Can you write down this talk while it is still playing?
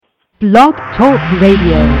Blog Talk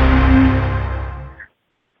Radio.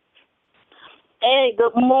 Hey,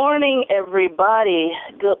 good morning, everybody.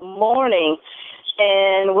 Good morning,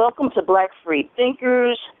 and welcome to Black Free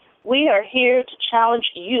Thinkers. We are here to challenge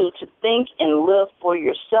you to think and live for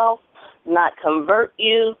yourself, not convert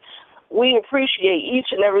you. We appreciate each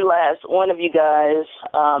and every last one of you guys.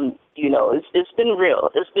 It's been real.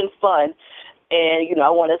 It's been fun. And, I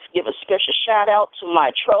want to give a special shout-out to my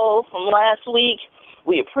troll from last week.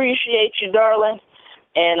 We appreciate you, darling.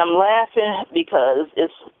 And I'm laughing because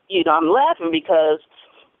he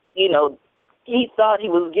thought he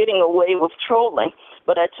was getting away with trolling,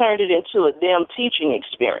 but I turned it into a damn teaching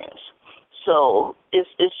experience. So it's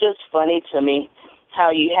just funny to me how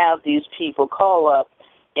you have these people call up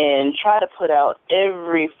and try to put out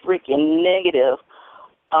every freaking negative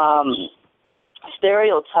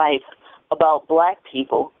stereotype about black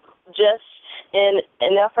people just in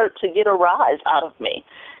an effort to get a rise out of me.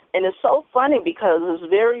 And it's so funny because there's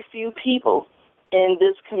very few people in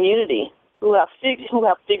this community who have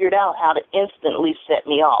figured out how to instantly set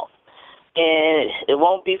me off. And it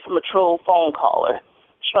won't be from a troll phone caller.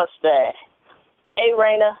 Trust that. Hey,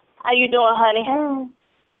 Raina, how you doing, honey? Hey,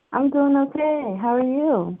 I'm doing okay. How are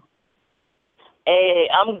you? Hey,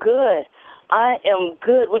 I'm good. I am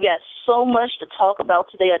good. We got so much to talk about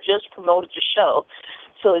today. I just promoted your show,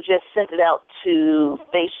 so I just sent it out to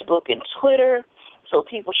Facebook and Twitter, so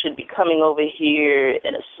people should be coming over here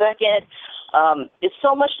in a second. It's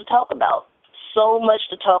so much to talk about,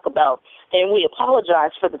 and we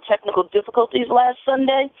apologize for the technical difficulties last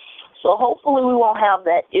Sunday, so hopefully we won't have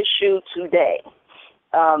that issue today.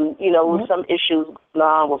 With some issues going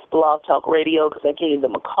on with Blog Talk Radio because I gave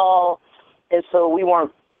them a call, and so we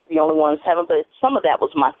weren't the only ones having, but some of that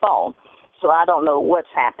was my phone, so I don't know what's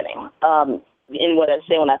happening. In what I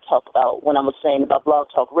say when I was saying about Blog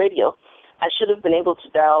Talk Radio, I should have been able to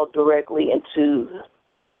dial directly into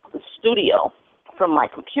the studio from my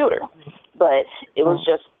computer, but it was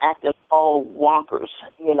just acting all wonkers,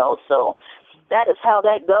 so that is how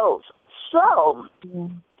that goes. So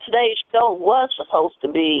today's show was supposed to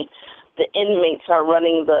be the inmates are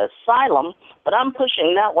running the asylum, but I'm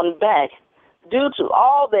pushing that one back due to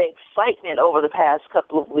all the excitement over the past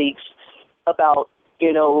couple of weeks about,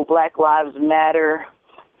 Black Lives Matter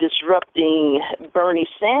disrupting Bernie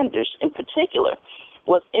Sanders in particular.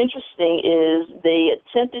 What's interesting is they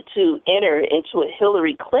attempted to enter into a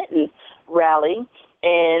Hillary Clinton rally,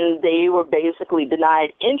 and they were basically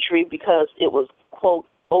denied entry because it was, quote,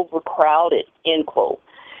 overcrowded, end quote.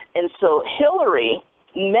 And so Hillary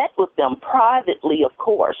met with them privately, of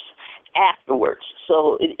course, afterwards.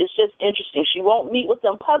 So it's just interesting. She won't meet with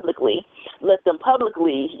them publicly, let them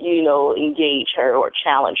publicly, engage her or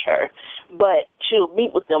challenge her, but she'll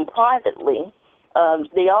meet with them privately.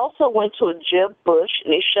 They also went to a Jeb Bush,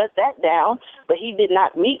 and they shut that down, but he did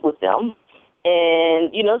not meet with them.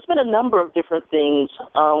 And, it's been a number of different things.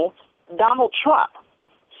 Donald Trump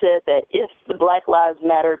said that if the Black Lives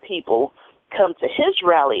Matter people come to his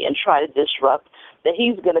rally and try to disrupt, that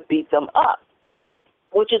he's going to beat them up,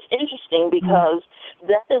 which is interesting because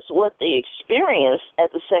that is what they experienced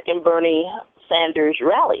at the second Bernie Sanders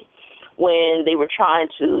rally when they were trying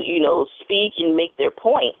to, speak and make their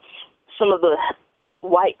point. Some of the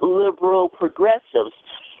white liberal progressives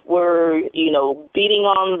were, beating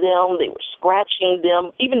on them. They were scratching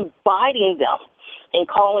them, even biting them and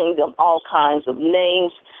calling them all kinds of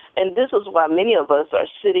names. And this is why many of us are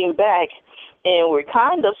sitting back and we're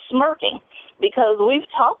kind of smirking because we've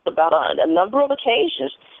talked about on a number of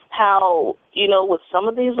occasions how, with some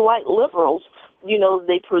of these white liberals,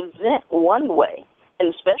 they present one way,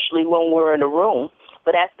 and especially when we're in a room,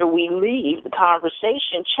 but after we leave, the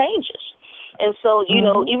conversation changes. And so,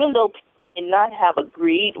 even though people may not have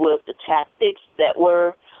agreed with the tactics that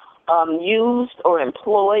were used or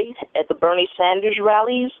employed at the Bernie Sanders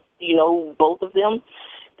rallies, both of them,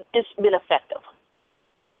 it's been effective.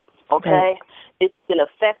 Okay? It's been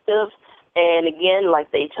effective. And again, like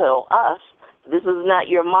they tell us, this is not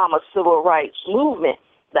your mama's civil rights movement.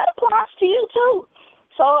 That applies to you, too.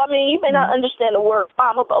 So, you may not understand the word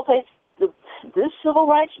mama, but okay, this civil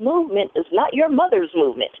rights movement is not your mother's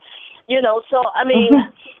movement. So,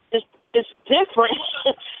 it's different.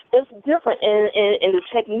 It's different, and the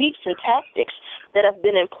techniques and tactics that have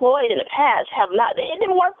been employed in the past it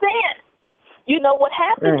didn't work then. What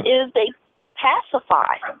happened is they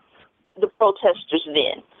pacified the protesters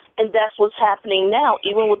then. And that's what's happening now,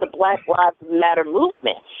 even with the Black Lives Matter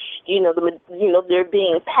movement. they're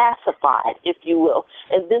being pacified, if you will,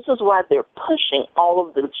 and this is why they're pushing all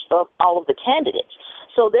of the candidates.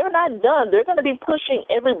 So they're not done. They're going to be pushing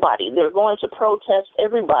everybody. They're going to protest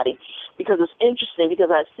everybody because it's interesting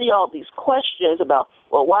because I see all these questions about,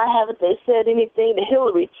 well, why haven't they said anything to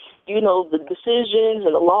Hillary? The decisions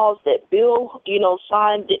and the laws that Bill,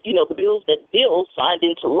 signed, the bills that Bill signed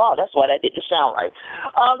into law. That's why that didn't sound right.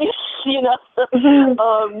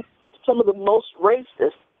 Some of the most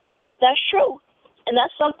racist. That's true. And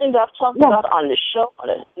that's something that I've talked about on the show on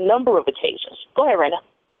a number of occasions. Go ahead, Raina.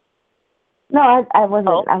 No, I wasn't.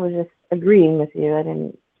 Oh. I was just agreeing with you. I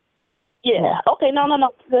didn't. Yeah. Okay. No.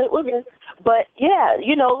 Good. We're good. But yeah,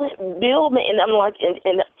 Bill, and I'm like,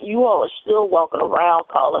 and you all are still walking around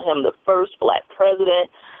calling him the first black president.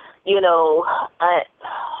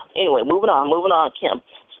 Anyway, moving on, Kim.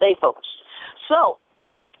 Stay focused. So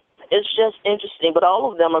it's just interesting, but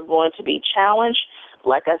all of them are going to be challenged.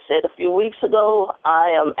 Like I said a few weeks ago, I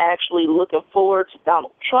am actually looking forward to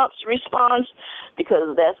Donald Trump's response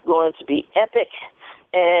because that's going to be epic.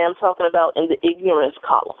 And I'm talking about in the ignorance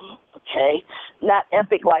column, okay? Not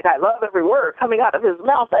epic like I love every word coming out of his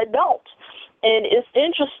mouth. I don't. And it's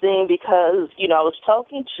interesting because, I was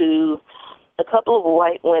talking to a couple of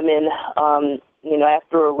white women,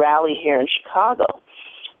 after a rally here in Chicago.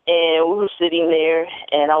 And we were sitting there,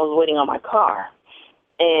 and I was waiting on my car.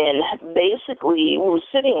 And basically, we were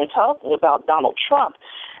sitting and talking about Donald Trump.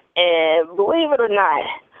 And believe it or not,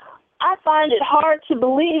 I find it hard to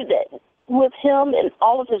believe that with him and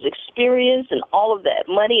all of his experience and all of that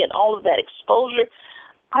money and all of that exposure,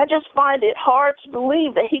 I just find it hard to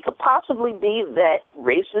believe that he could possibly be that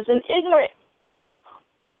racist and ignorant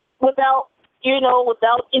without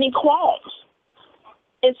any qualms.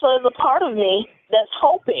 And so there's a part of me that's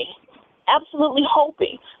hoping, absolutely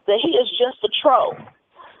hoping, that he is just a troll.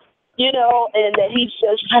 And that he's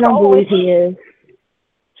just trolling. I don't believe he is.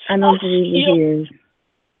 I don't believe he is.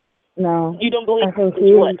 No. You don't believe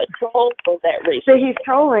he's what, a troll or that racist? So he's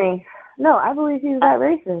trolling. No, I believe he's that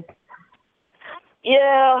racist.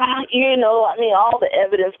 Yeah, all the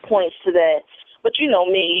evidence points to that. But you know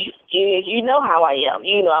me, you know how I am.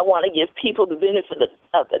 I want to give people the benefit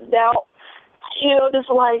of the doubt. Just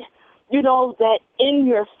like, that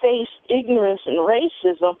in-your-face ignorance and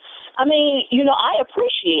racism. I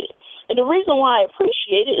appreciate it. And the reason why I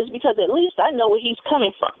appreciate it is because at least I know where he's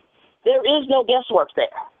coming from. There is no guesswork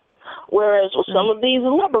there. Whereas with some of these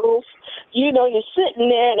liberals, you're sitting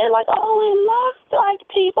there and they're like, oh, we love black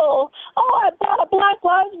people. Oh, I bought a Black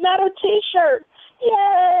Lives Matter T-shirt.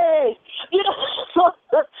 Yay!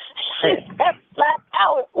 That's not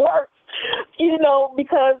how it works.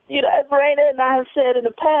 Because, as Raina and I have said in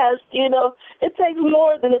the past, it takes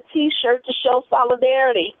more than a T-shirt to show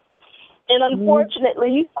solidarity. And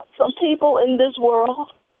unfortunately, you have some people in this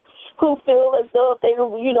world who feel as though if they,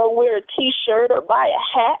 wear a T-shirt or buy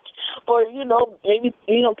a hat or, maybe,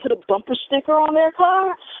 put a bumper sticker on their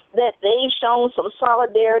car, that they've shown some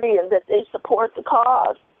solidarity and that they support the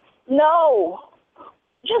cause. No.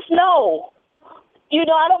 Just no.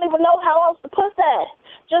 I don't even know how else to put that.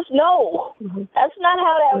 Just no. Mm-hmm. That's not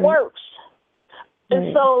how that works.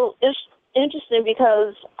 And so it's interesting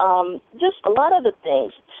because just a lot of the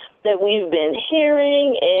things that we've been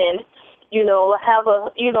hearing and, I have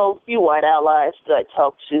a few white allies that I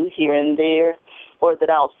talk to here and there or that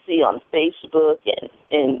I'll see on Facebook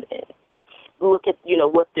and look at,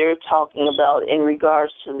 what they're talking about in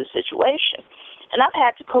regards to the situation. And I've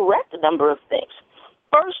had to correct a number of things.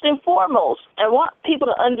 First and foremost, I want people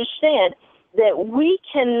to understand that we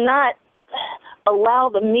cannot allow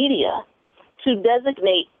the media to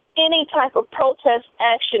designate any type of protest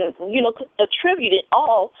action, attribute it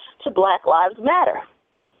all to Black Lives Matter.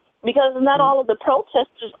 Because not all of the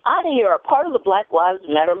protesters out here are part of the Black Lives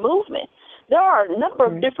Matter movement. There are a number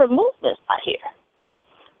of different movements out here.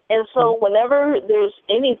 And so whenever there's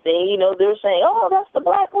anything, they're saying, oh, that's the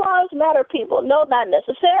Black Lives Matter people. No, not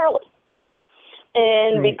necessarily.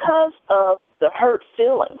 And because of the hurt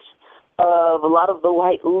feelings of a lot of the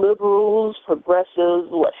white liberals,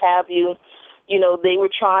 progressives, what have you, they were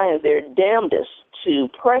trying their damnedest to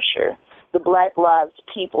pressure the Black Lives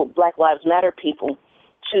Matter people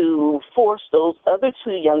to force those other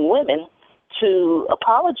two young women to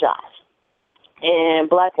apologize. And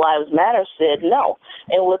Black Lives Matter said no.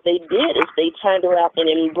 And what they did is they turned around and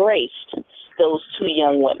embraced those two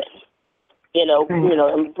young women.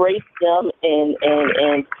 Embrace them and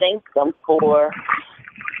thank them for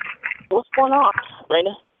what's going on,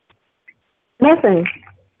 Raina? Nothing.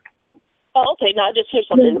 Oh, okay. No, I just hear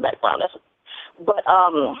something in the background. But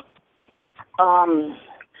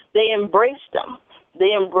they embraced them.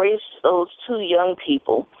 They embraced those two young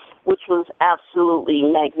people which was absolutely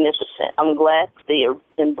magnificent. I'm glad they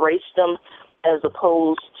embraced them as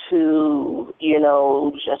opposed to,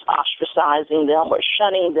 just ostracizing them or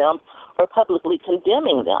shunning them or publicly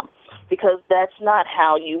condemning them, because that's not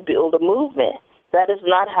how you build a movement. That is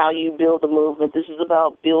not how you build a movement. This is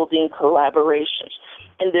about building collaborations.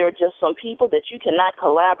 And there are just some people that you cannot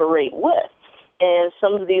collaborate with. And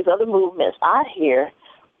some of these other movements I hear,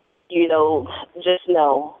 just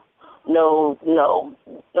no. So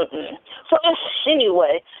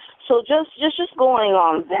anyway, so just going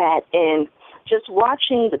on that and just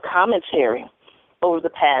watching the commentary over the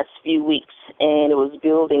past few weeks, and it was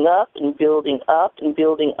building up and building up and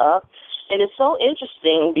building up. And it's so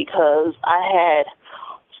interesting because I had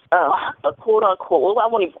a quote unquote, well, I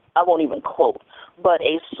won't even quote, but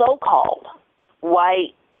a so-called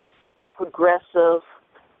white, progressive,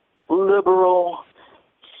 liberal,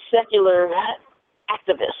 secular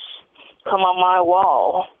activist come on my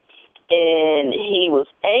wall, and he was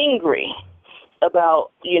angry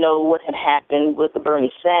about, what had happened with the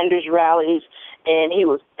Bernie Sanders rallies, and he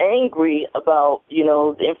was angry about,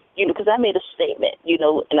 because I made a statement,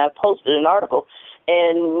 and I posted an article,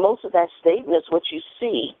 and most of that statement is what you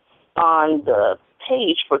see on the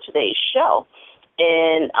page for today's show.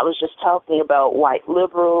 And I was just talking about white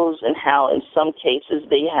liberals and how in some cases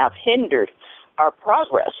they have hindered our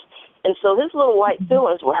progress. And so his little white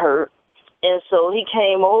feelings were hurt. And so he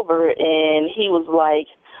came over and he was like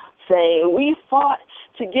saying, we fought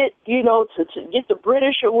to get, to get the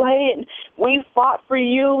British away, and we fought for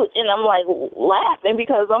you. And I'm like laughing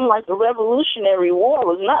because I'm like, the Revolutionary War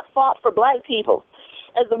was not fought for black people.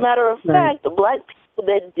 As a matter of fact, the black people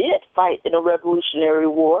that did fight in the Revolutionary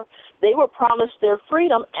War, they were promised their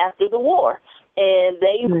freedom after the war. And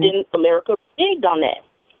they, in America, rigged on that.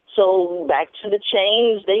 So back to the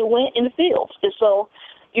chains, they went in the fields. And so,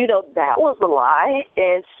 that was a lie.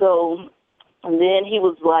 And so and then he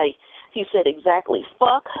was like, he said exactly,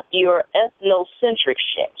 fuck your ethnocentric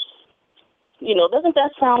shit. Doesn't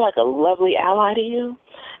that sound like a lovely ally to you?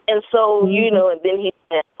 And so, and then he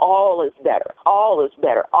said, all is better, all is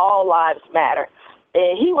better, all lives matter.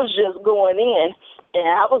 And he was just going in, and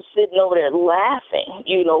I was sitting over there laughing,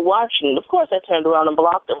 watching. Of course, I turned around and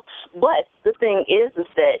blocked him. But the thing is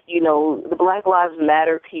that, the Black Lives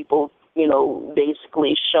Matter people,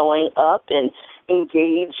 basically showing up and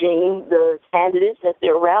engaging the candidates at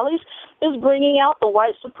their rallies is bringing out the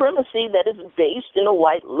white supremacy that is based in a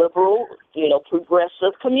white liberal,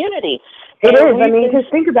 progressive community. It is. I mean,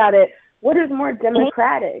 just think about it. What is more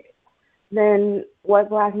democratic than what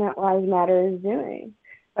Black Lives Matter is doing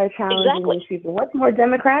by challenging these people? What's more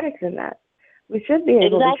democratic than that? We should be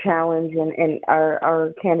able to challenge and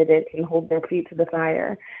our candidates and hold their feet to the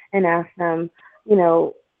fire and ask them,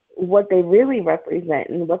 what they really represent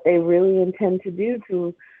and what they really intend to do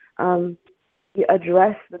to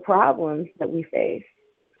address the problems that we face.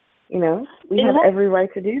 We have every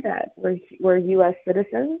right to do that. We're U.S.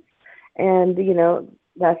 citizens, and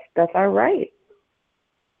that's our right.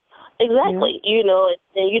 Exactly.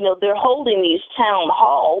 They're holding these town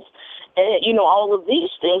halls, and all of these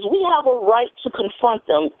things. We have a right to confront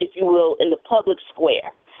them, if you will, in the public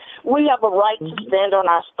square. We have a right to stand on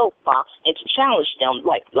our soapbox and to challenge them,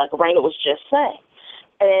 like Raina was just saying.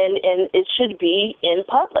 And it should be in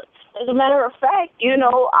public. As a matter of fact,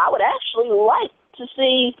 I would actually like to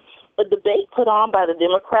see a debate put on by the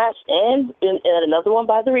Democrats and another one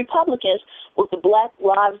by the Republicans with the Black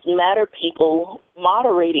Lives Matter people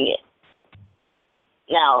moderating it.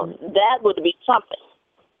 Now, that would be something.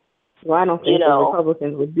 Well, I don't think the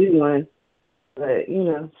Republicans would do one, but,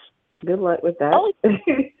 good luck with that.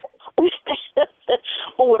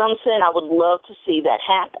 Well, what I'm saying, I would love to see that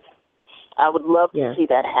happen. I would love to see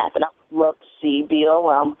that happen. I would love to see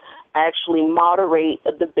BLM actually moderate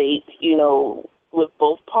a debate, with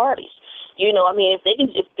both parties.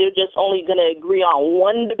 If they're just only going to agree on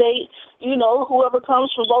one debate, whoever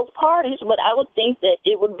comes from both parties. But I would think that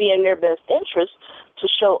it would be in their best interest to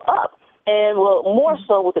show up. And, more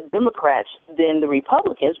so with the Democrats than the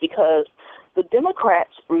Republicans, because the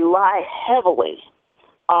Democrats rely heavily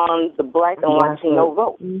on the Black and Latino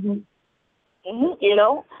vote.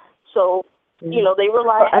 So they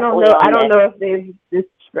rely heavily on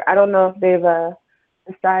I don't know if they've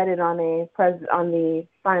decided on the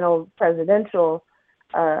final presidential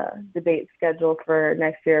debate schedule for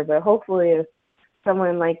next year. But hopefully, if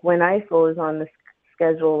someone like Gwen Ifill is on the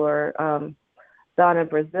schedule, or Donna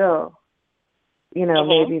Brazile,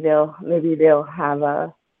 maybe they'll have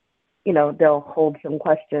they'll hold some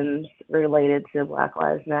questions related to Black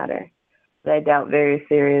Lives Matter. But I doubt very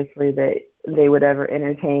seriously that they would ever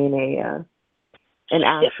entertain an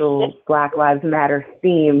actual Black Lives Matter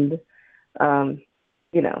themed,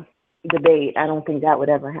 debate. I don't think that would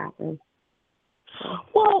ever happen.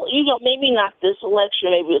 Well, maybe not this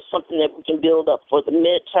election. Maybe it's something that we can build up for the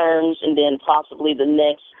midterms and then possibly the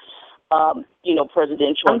next,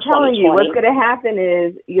 presidential. I'm telling you, what's going to happen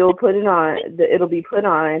is you'll put it on, it'll be put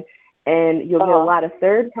on, and you'll get a lot of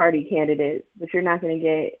third-party candidates, but you're not going to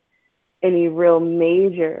get any real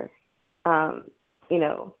major, candidates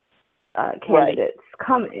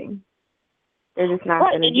coming. They're just not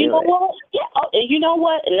going to do it. What? Yeah, and you know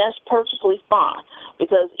what? And that's perfectly fine.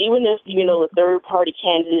 Because even if, the third-party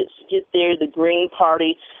candidates get there, the Green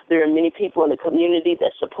Party, there are many people in the community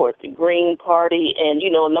that support the Green Party and,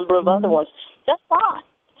 a number of other ones, that's fine.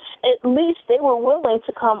 At least they were willing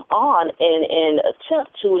to come on and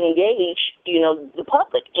attempt to engage, the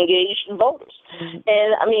public, engage voters.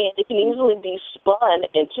 And, it can easily be spun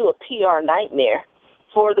into a PR nightmare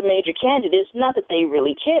for the major candidates, not that they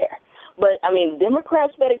really care. But,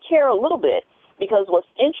 Democrats better care a little bit, because what's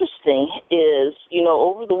interesting is,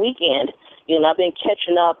 over the weekend, I've been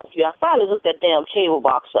catching up. I finally looked that damn cable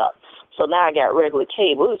box up. So now I got regular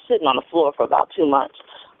cable. It was sitting on the floor for about 2 months.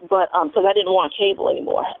 But because I didn't want cable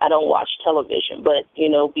anymore. I don't watch television. But,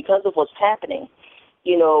 because of what's happening,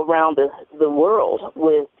 around the world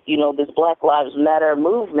with, this Black Lives Matter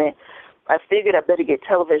movement, I figured I better get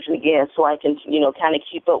television again so I can, kind of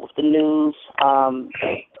keep up with the news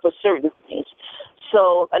for certain things.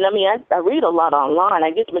 So, and I read a lot online.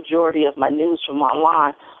 I get the majority of my news from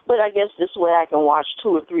online, but I guess this way I can watch 2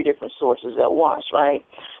 or 3 different sources at once, right?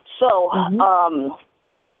 So,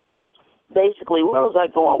 basically, where was I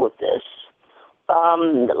going with this?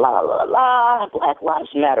 Black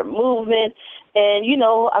Lives Matter movement. And, you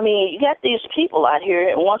got these people out here,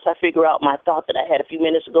 and once I figure out my thought that I had a few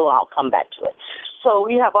minutes ago, I'll come back to it. So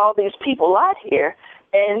you have all these people out here,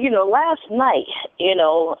 and, last night,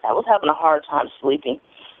 I was having a hard time sleeping.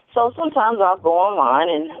 So sometimes I'll go online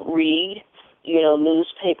and read,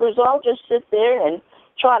 newspapers, or I'll just sit there and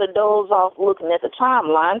try to doze off looking at the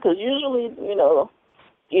timeline, because usually,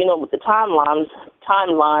 with the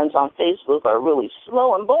timelines on Facebook are really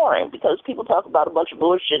slow and boring because people talk about a bunch of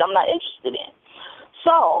bullshit I'm not interested in.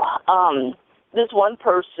 So, this one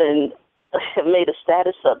person made a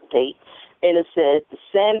status update, and it said, the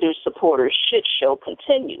Sanders supporters shit show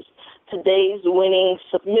continues. Today's winning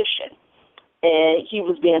submission. And he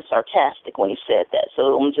was being sarcastic when he said that,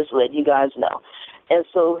 so I'm just letting you guys know. And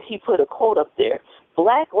so he put a quote up there.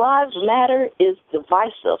 Black Lives Matter is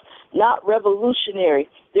divisive, not revolutionary.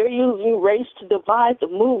 They're using race to divide the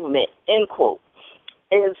movement, end quote.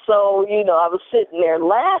 And so, I was sitting there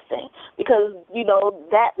laughing because,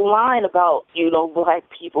 that line about, black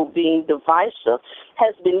people being divisive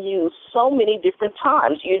has been used so many different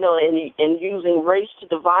times, and using race to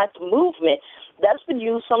divide the movement. That's been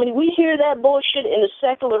used so many. We hear that bullshit in the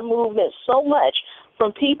secular movement so much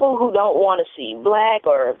from people who don't want to see black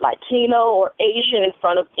or Latino or Asian in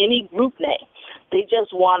front of any group name. They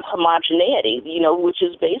just want homogeneity, which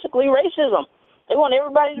is basically racism. They want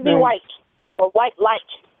everybody to be white or white-like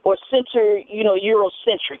or center,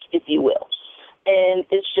 Eurocentric, if you will. And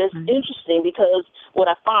it's just interesting because what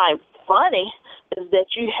I find funny is that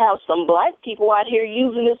you have some black people out here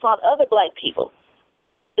using this on other black people,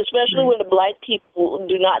 especially when the black people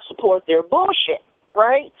do not support their bullshit,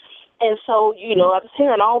 right? And so, I was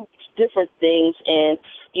hearing all different things, and,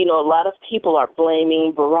 a lot of people are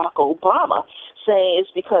blaming Barack Obama, saying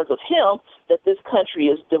it's because of him that this country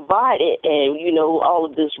is divided and, all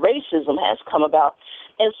of this racism has come about.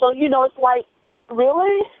 And so, it's like,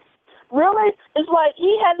 really? Really? It's like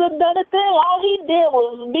he hasn't done a thing. All he did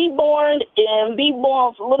was be born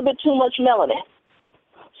with a little bit too much melanin.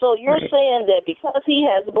 So you're saying that because he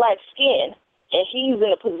has black skin and he's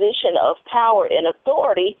in a position of power and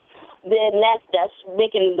authority, then that's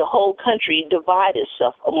making the whole country divide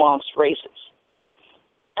itself amongst races.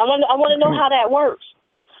 I want to know how that works.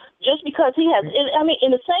 Just because he has,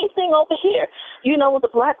 and the same thing over here, with the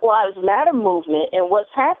Black Lives Matter movement and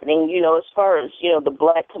what's happening, as far as, the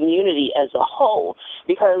black community as a whole,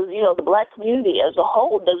 because, the black community as a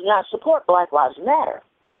whole does not support Black Lives Matter.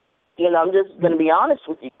 I'm just going to be honest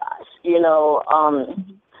with you guys,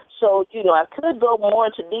 So, I could go more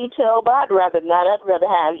into detail, but I'd rather not. I'd rather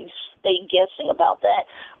have you stay guessing about that.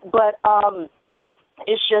 But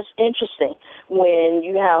it's just interesting when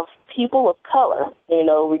you have people of color,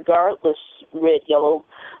 regardless, red, yellow,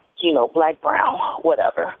 black, brown,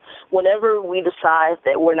 whatever. Whenever we decide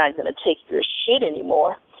that we're not going to take your shit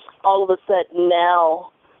anymore, all of a sudden now,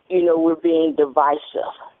 we're being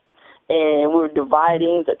divisive and we're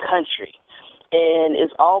dividing the country. And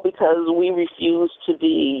it's all because we refuse to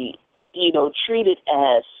be treated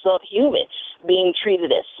as subhuman, being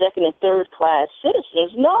treated as second and third class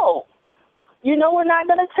citizens. No, we're not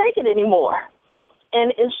going to take it anymore.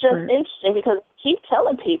 And it's just interesting because I keep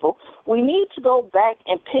telling people we need to go back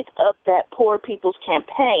and pick up that Poor People's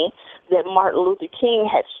Campaign that Martin Luther King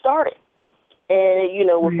had started. And,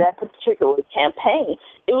 with that particular campaign,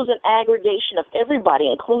 it was an aggregation of everybody,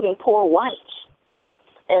 including poor whites.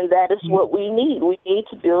 And that is what we need. We need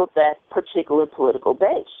to build that particular political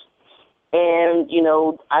base. And,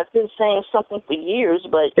 I've been saying something for years,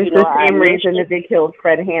 but, it's the same reason that they killed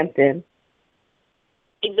Fred Hampton.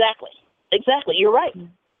 Exactly. You're right.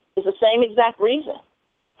 It's the same exact reason.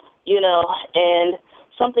 And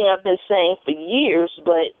something I've been saying for years,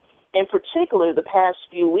 but in particular the past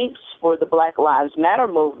few weeks for the Black Lives Matter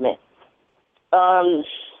movement.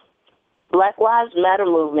 Black Lives Matter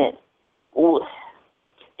movement,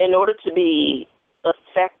 in order to be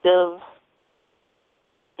effective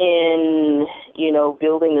in,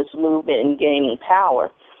 building this movement and gaining power,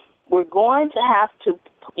 we're going to have to,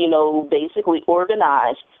 basically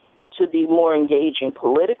organize to be more engaging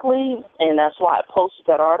politically, and that's why I posted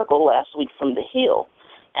that article last week from The Hill,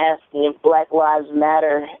 asking if Black Lives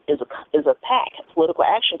Matter is a PAC, a political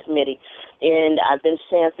action committee. And I've been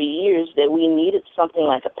saying for years that we needed something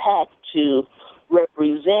like a PAC to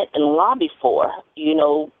represent and lobby for,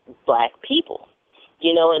 Black people.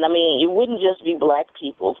 And I mean, it wouldn't just be Black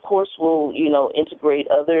people. Of course, we'll, integrate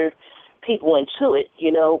other people into it,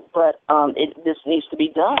 but this needs to be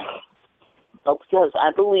done. Because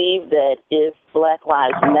I believe that if Black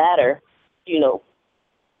Lives Matter,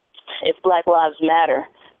 if Black Lives Matter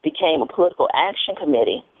became a political action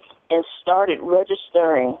committee and started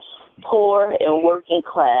registering poor and working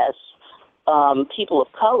class people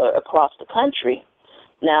of color across the country,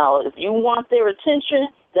 now, if you want their attention,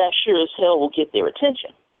 that sure as hell will get their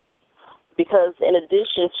attention. Because in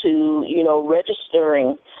addition to,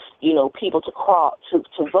 registering, people to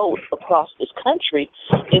vote across this country,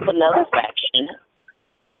 if another faction,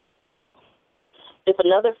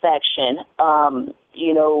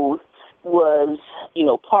 was,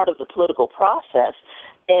 part of the political process,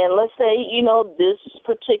 and let's say, this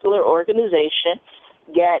particular organization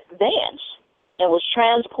got vans and was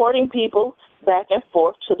transporting people back and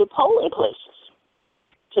forth to the polling places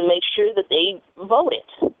to make sure that they voted.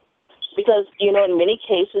 Because, in many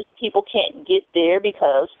cases, people can't get there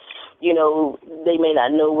because, they may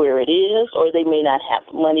not know where it is, or they may not have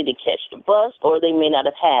money to catch the bus, or they may not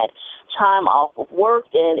have had time off of work.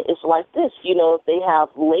 And it's like this, if they have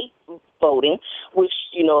late voting, which,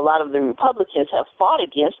 a lot of the Republicans have fought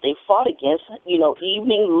against,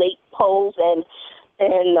 evening late polls and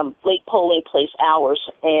late polling place hours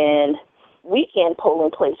and weekend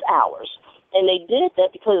polling place hours. And they did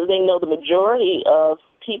that because they know the majority of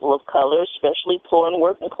people of color, especially poor and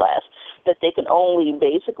working class, that they can only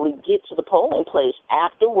basically get to the polling place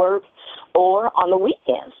after work or on the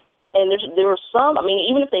weekends. And there are some,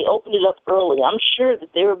 even if they opened it up early, I'm sure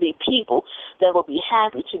that there will be people that will be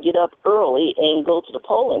happy to get up early and go to the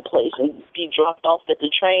polling place and be dropped off at the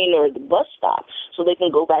train or the bus stop so they can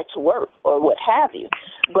go back to work or what have you.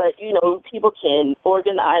 But, people can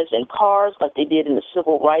organize in cars like they did in the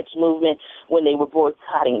civil rights movement when they were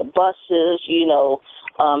boycotting the buses,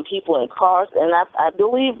 people in cars. And I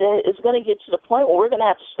believe that it's going to get to the point where we're going to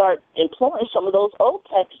have to start employing some of those old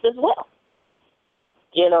tactics as well.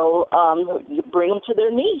 Bring them to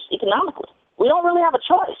their knees economically. We don't really have a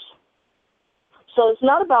choice. So it's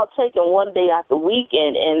not about taking one day out the week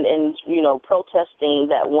and protesting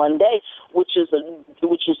that one day, which is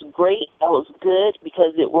great. That was good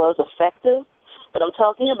because it was effective. But I'm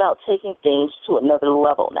talking about taking things to another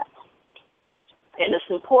level now. And it's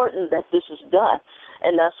important that this is done.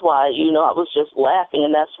 And that's why, I was just laughing,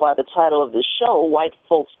 and that's why the title of this show, White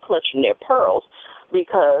Folks Clutching Their Pearls,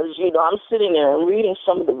 because, I'm sitting there and reading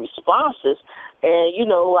some of the responses, and,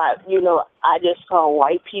 I just saw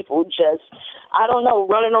white people just,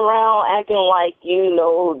 running around acting like,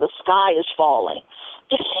 the sky is falling,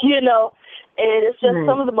 and it's just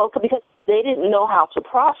some of the most, because they didn't know how to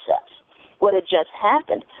process what had just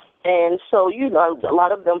happened. And so, a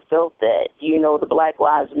lot of them felt that, the Black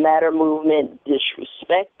Lives Matter movement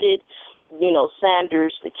disrespected,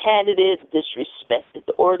 Sanders, the candidate, disrespected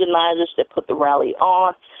the organizers that put the rally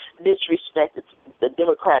on, disrespected the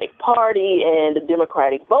Democratic Party and the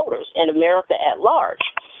Democratic voters and America at large.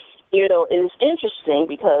 It's interesting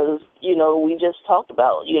because, we just talked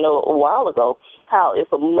about, a while ago, how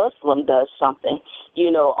if a Muslim does something,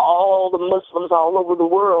 all the Muslims all over the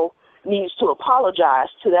world needs to apologize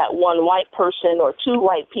to that one white person or two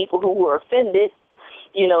white people who were offended.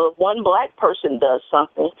 If one black person does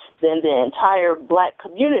something, then the entire black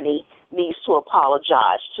community needs to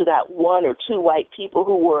apologize to that one or two white people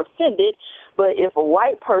who were offended. But if a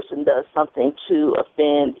white person does something to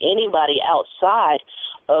offend anybody outside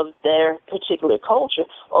of their particular culture,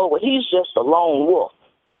 oh, well, he's just a lone wolf.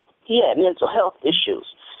 He had mental health issues.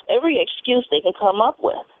 Every excuse they can come up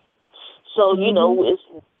with. So, you know,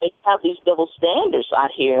 they have these double standards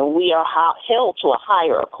out here, and we are held to a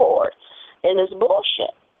higher accord. And it's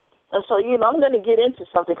bullshit. And so, you know, I'm going to get into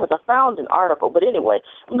something because I found an article. But anyway,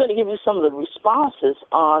 I'm going to give you some of the responses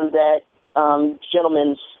on that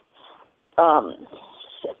gentleman's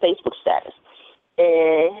Facebook status.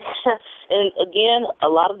 And again, a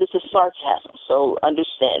lot of this is sarcasm, so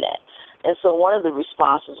understand that. And so one of the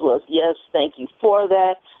responses was, yes, thank you for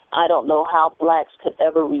that. I don't know how blacks could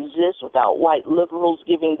ever resist without white liberals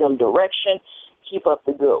giving them direction. Keep up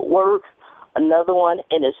the good work. Another one,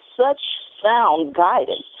 and it's such sound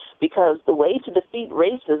guidance because the way to defeat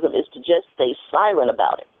racism is to just stay silent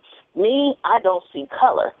about it. Me, I don't see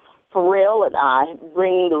color. Pharrell and I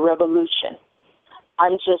bring the revolution.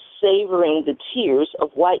 I'm just savoring the tears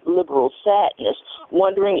of white liberal sadness,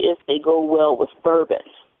 wondering if they go well with bourbon.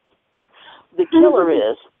 The killer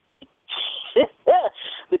is,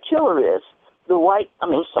 the killer is the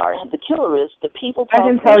people. I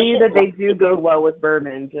can tell you that they do go well with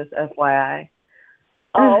bourbon, just FYI.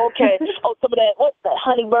 Oh, okay. Oh, some of that, what's that,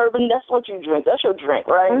 honey bourbon? That's what you drink. That's your drink,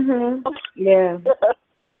 right? Mm-hmm. Yeah.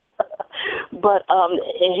 But,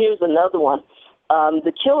 and here's another one.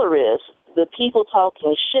 The killer is, the people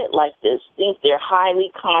talking shit like this think they're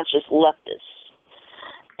highly conscious leftists.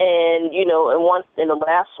 And, you know, in the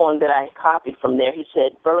last one that I copied from there, he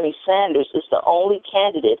said, Bernie Sanders is the only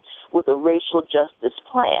candidate with a racial justice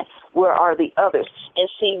plan. Where are the others? And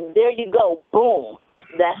see, there you go. Boom.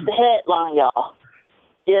 That's the headline, y'all.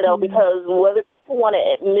 You know, because whether people want to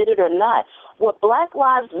admit it or not, what Black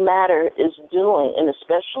Lives Matter is doing, and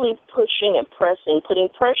especially pushing and pressing, putting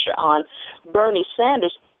pressure on Bernie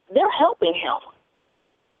Sanders, they're helping him.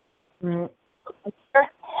 Right.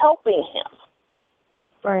 They're helping him.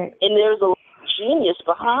 Right. And there's a genius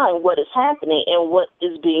behind what is happening and what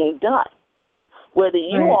is being done, whether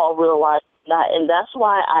you all realize it or not. And that's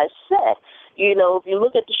why I said, you know, if you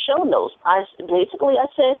look at the show notes, I said, we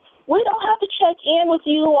don't have to check in with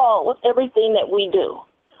you all with everything that we do.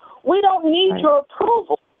 We don't need your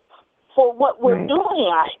approval for what we're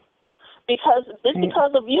doing, because it's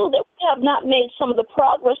because of you that we have not made some of the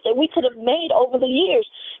progress that we could have made over the years.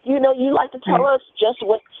 You know, you like to tell us, just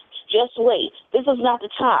wait. This is not the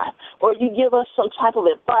time. Or you give us some type of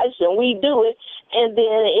advice and we do it, and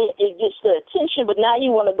then it gets the attention, but now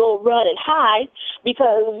you want to go run and hide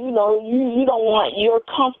because, you know, you don't want your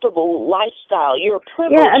comfortable lifestyle, your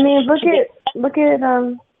privilege. Yeah, I mean, look at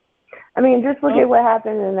what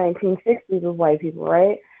happened in the 1960s with white people,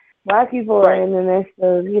 right? Black people are in the midst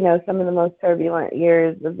of, you know, some of the most turbulent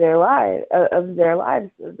years of their lives,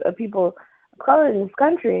 of people of color in this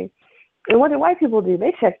country. And what did white people do?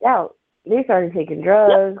 They checked out. They started taking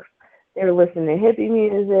drugs. They were listening to hippie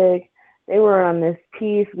music. They were on this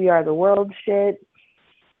peace, we are the world shit,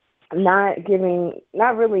 not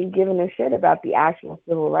really giving a shit about the actual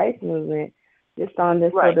civil rights movement, just on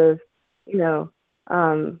this sort of,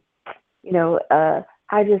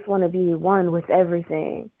 I just want to be one with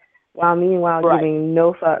everything, while meanwhile giving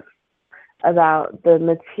no fucks about the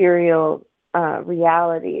material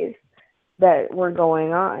realities that were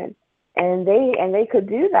going on. And they could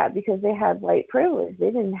do that because they had white privilege.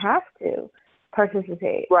 They didn't have to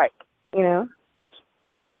participate. Right. You know?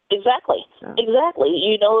 Exactly. Exactly.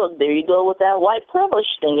 You know, there you go with that white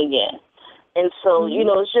privilege thing again. And so, you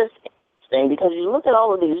know, it's just interesting because you look at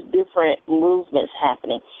all of these different movements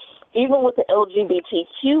happening. Even with the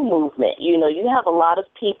LGBTQ movement, you know, you have a lot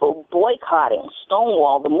of people boycotting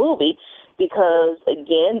Stonewall, the movie, because,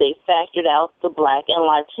 again, they factored out the Black and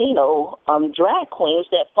Latino drag queens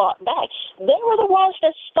that fought back. They were the ones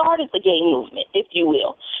that started the gay movement, if you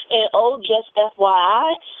will. And, just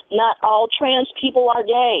FYI, not all trans people are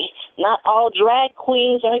gay. Not all drag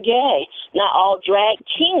queens are gay. Not all drag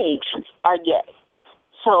kings are gay.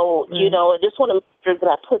 So, you know, I just want to make sure that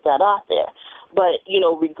I put that out there. But, you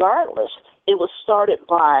know, regardless, it was started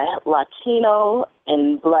by Latino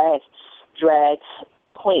and Black drag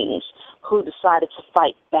queens who decided to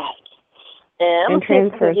fight back. And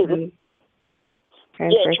trans persons.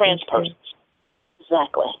 Trans persons.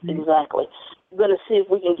 Exactly. I'm going to see if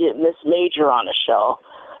we can get Miss Major on the show.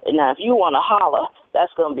 And now, if you want to holler,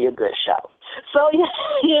 that's going to be a good show. So,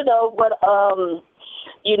 you know, but,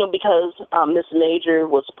 you know, because Miss Major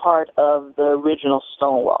was part of the original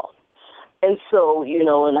Stonewall. And so, you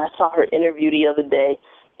know, and I saw her interview the other day,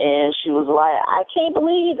 and she was like, I can't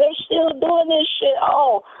believe they're still doing this shit.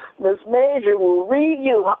 Oh, Miss Major will read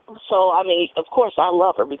you. So, I mean, of course I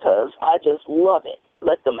love her because I just love it.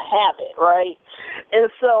 Let them have it, right? And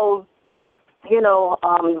so,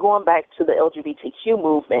 going back to the LGBTQ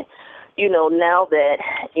movement, now that,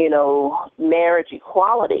 marriage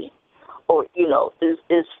equality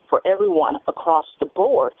is for everyone across the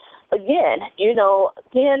board. Again, in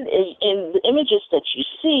the images that you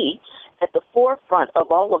see, at the forefront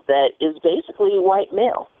of all of that is basically white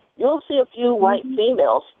male. You'll see a few white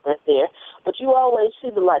females right there, but you always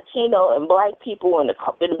see the Latino and black people in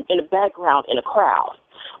the background in a crowd,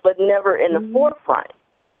 but never in the forefront.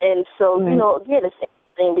 And so, again, it's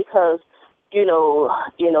interesting because,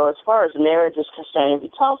 as far as marriage is concerned, if you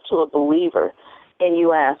talk to a believer and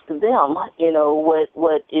you ask them,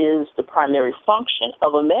 what is the primary function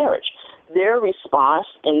of a marriage, their response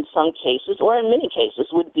in some cases, or in many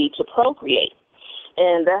cases, would be to procreate.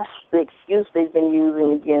 And that's the excuse they've been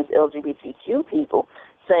using against LGBTQ people,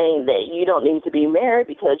 saying that you don't need to be married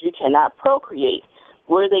because you cannot procreate.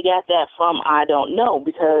 Where they got that from, I don't know,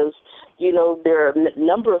 because, there are a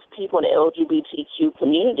number of people in the LGBTQ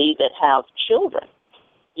community that have children,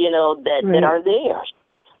 that are theirs,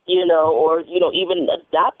 or, even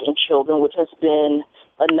adopting children, which has been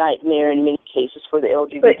a nightmare in many cases for the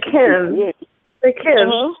LGBTQ community. But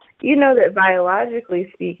Kim, you know that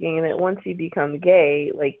biologically speaking, that once you become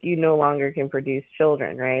gay, you no longer can produce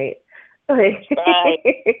children, right? Right. My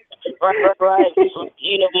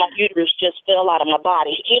uterus just fell out of my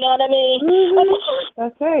body. You know what I mean?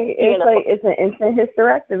 That's right. It's an instant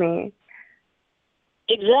hysterectomy.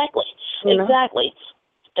 Exactly.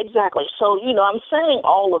 Exactly. So, I'm saying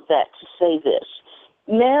all of that to say this.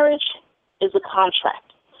 Marriage is a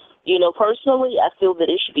contract. Personally, I feel that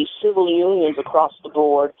it should be civil unions across the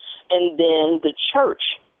board, and then the church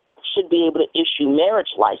should be able to issue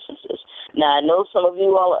marriage licenses. Now, I know some of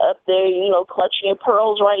you all are up there, clutching your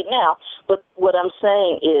pearls right now, but what I'm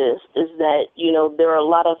saying is that, there are a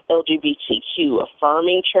lot of LGBTQ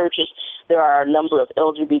affirming churches. There are a number of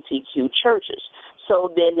LGBTQ churches.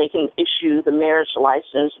 So then they can issue the marriage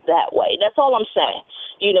license that way. That's all I'm saying,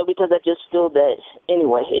 because I just feel that,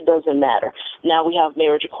 anyway, it doesn't matter. Now we have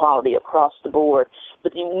marriage equality across the board.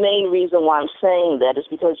 But the main reason why I'm saying that is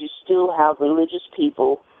because you still have religious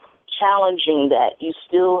people challenging that. You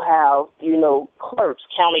still have, clerks,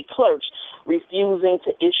 county clerks, refusing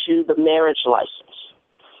to issue the marriage license,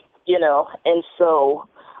 And so,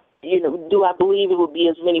 do I believe it would be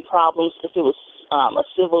as many problems if it was a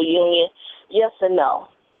civil union? Yes and no.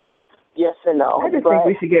 I just think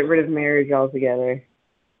we should get rid of marriage altogether.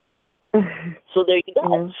 So there you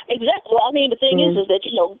go. Exactly. Well, I mean, the thing is that,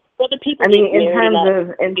 whether people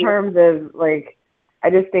in terms of, I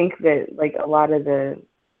just think that,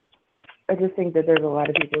 I just think that there's a lot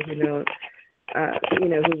of people who don't, who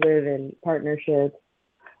live in partnerships,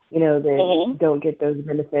 that don't get those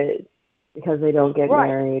benefits because they don't get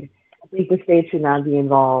married. I think the state should not be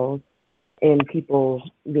involved in people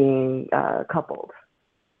being coupled,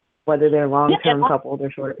 whether they're long-term coupled or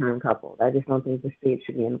short-term coupled. I just don't think the state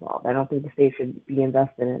should be involved. I don't think the state should be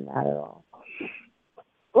invested in that at all.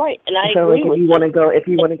 Right, and I agree with you. If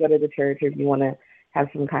you want to go to the church, if you want to have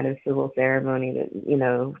some kind of civil ceremony that,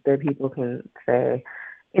 that people can say,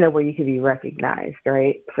 where you can be recognized,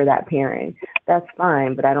 right, for that pairing, that's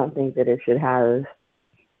fine, but I don't think that it should have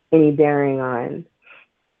any bearing on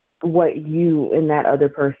what you and that other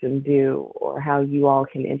person do or how you all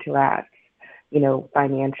can interact,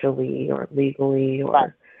 financially or legally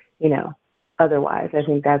or, otherwise. I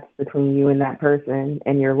think that's between you and that person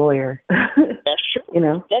and your lawyer. That's true.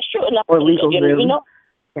 That's true. Or legal Zoom.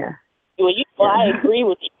 I agree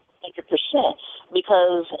with you 100%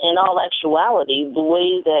 because in all actuality, the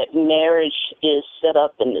way that marriage is set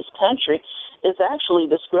up in this country is actually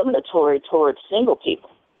discriminatory towards single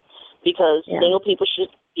people because single people should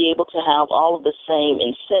be able to have all of the same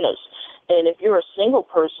incentives. And if you're a single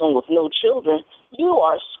person with no children, you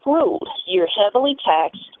are screwed. You're heavily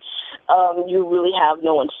taxed. You really have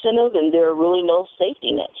no incentive, and there are really no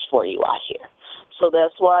safety nets for you out here. So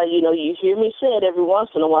that's why, you hear me say it every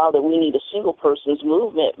once in a while that we need a single person's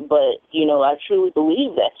movement, but, I truly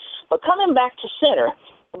believe that. But coming back to center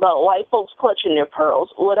about white folks clutching their pearls,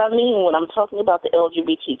 what I mean when I'm talking about the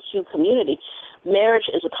LGBTQ community, marriage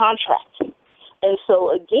is a contract. And so,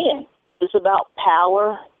 again, it's about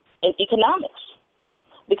power and economics.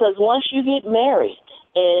 Because once you get married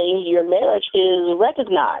and your marriage is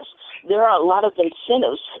recognized, there are a lot of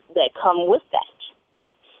incentives that come with that.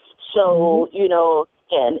 So,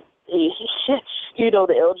 and,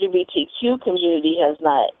 the LGBTQ community has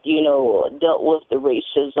not, dealt with the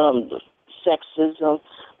racism, the sexism,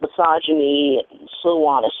 misogyny, and so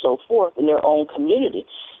on and so forth in their own community.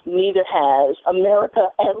 Neither has America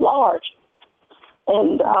at large.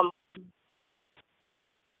 And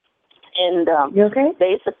you okay?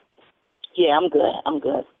 Basically, yeah, I'm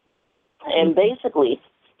good. And basically,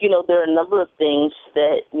 there are a number of things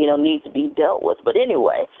that, need to be dealt with. But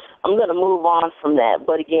anyway, I'm going to move on from that.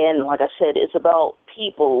 But again, like I said, it's about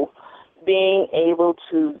people being able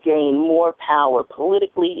to gain more power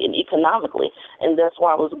politically and economically. And that's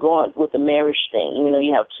why I was going with the marriage thing.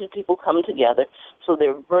 You have two people coming together, so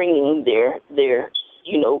they're bringing their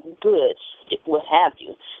goods, what have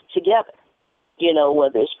you, together.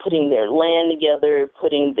 Whether it's putting their land together,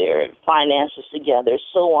 putting their finances together,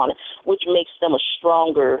 so on, which makes them a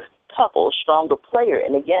stronger couple, a stronger player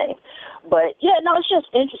in the game. But, it's just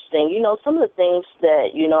interesting. Some of the things that,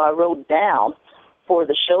 I wrote down for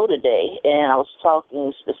the show today, and I was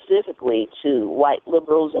talking specifically to white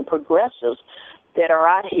liberals and progressives that are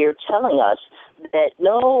out here telling us that,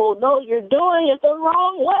 no, you're doing it the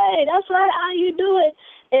wrong way. That's not how you do it.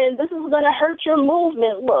 And this is going to hurt your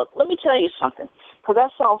movement. Look, let me tell you something, because I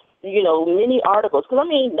saw, many articles. Because,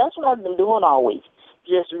 that's what I've been doing all week,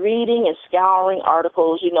 just reading and scouring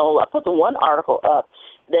articles. I put the one article up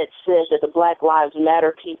that says that the Black Lives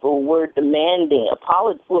Matter people were demanding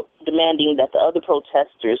that the other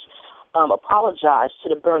protesters apologize to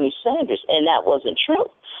the Bernie Sanders, and that wasn't true.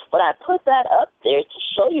 But I put that up there to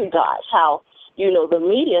show you guys how, the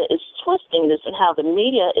media is twisting this and how the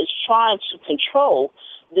media is trying to control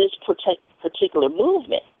this particular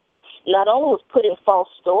movement. Not only with putting false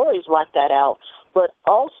stories like that out, but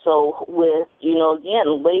also with,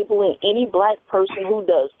 again, labeling any black person who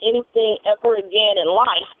does anything ever again in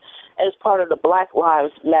life as part of the Black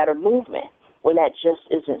Lives Matter movement, when that just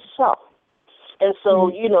isn't so. And so,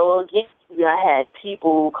 again, I had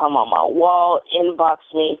people come on my wall, inbox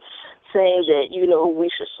me, saying that, we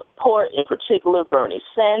should support, in particular, Bernie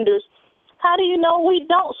Sanders. How do you know we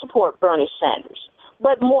don't support Bernie Sanders?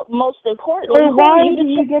 But most importantly, why do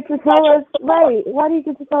you get to tell us, right, why do you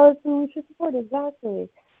get to tell us who we should support? Exactly.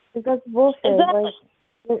 Because that's bullshit. Exactly.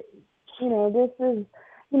 This is,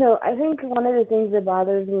 I think one of the things that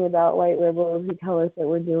bothers me about white liberals who tell us that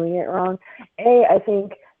we're doing it wrong, I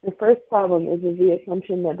think the first problem is the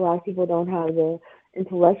assumption that black people don't have the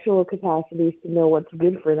intellectual capacities to know what's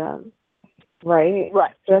good for them. Right?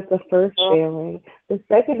 Right. So that's the first failing. The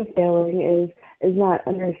second failing is not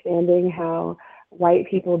understanding how white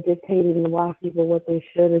people dictating to black people what they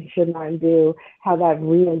should and should not do, how that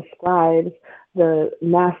reinscribes the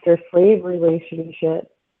master-slave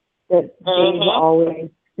relationship that they've always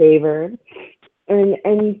favored.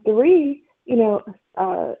 And three,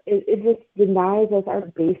 it just denies us our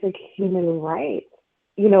basic human rights.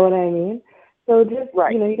 You know what I mean? So just,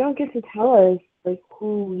 you don't get to tell us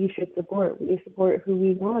who we should support. We support who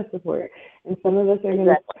we want to support. And some of us are going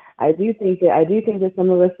to, I do think that some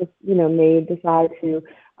of us, may decide to,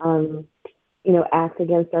 act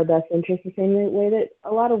against our best interests the same way that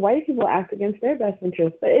a lot of white people act against their best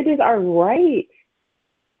interests. But it is our right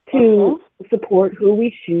to support who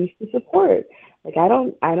we choose to support. I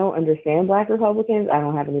don't understand black Republicans. I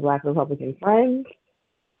don't have any black Republican friends,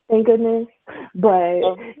 thank goodness. But,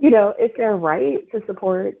 it's their right to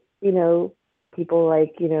support, people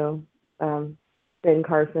like, Ben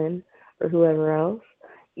Carson or whoever else,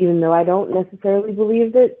 even though I don't necessarily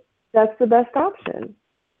believe that that's the best option,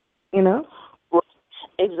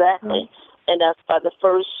 Exactly. And that's why the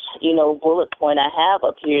first, bullet point I have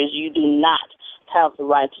up here is you do not have the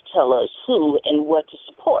right to tell us who and what to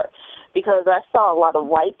support. Because I saw a lot of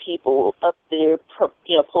white people up there,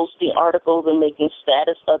 posting articles and making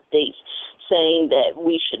status updates saying that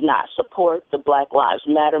we should not support the Black Lives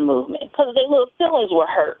Matter movement because their little feelings were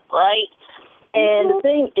hurt, right? And the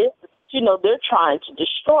thing is, they're trying to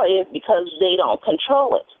destroy it because they don't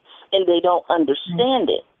control it and they don't understand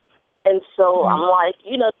it. And so I'm like,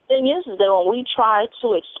 the thing is that when we try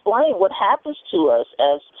to explain what happens to us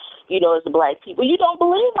as the black people, you don't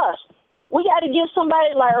believe us. We got to get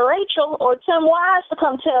somebody like Rachel or Tim Wise to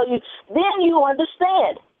come tell you, then you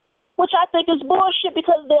understand. Which I think is bullshit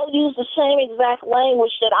because they'll use the same exact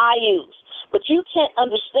language that I use. But you can't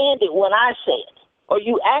understand it when I say it. Or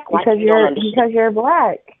you act like you don't understand. Because you're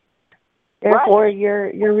black. Therefore,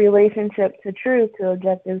 your relationship to truth, to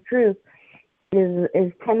objective truth,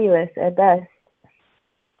 is tenuous at best.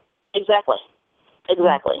 Exactly.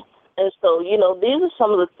 And so, these are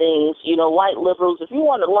some of the things, white liberals, if you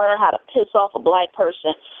want to learn how to piss off a black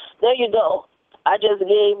person, there you go. I just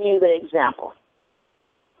gave you the example.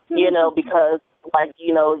 Because,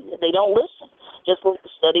 they don't listen. Just what the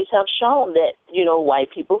studies have shown that, white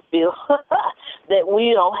people feel that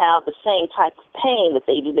we don't have the same type of pain that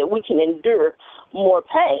they do, that we can endure more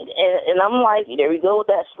pain. And I'm like, there we go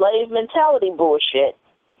with that slave mentality bullshit,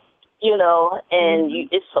 you know, and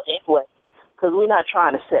it's anyway, because we're not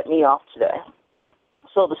trying to set me off today.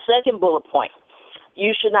 So the second bullet point,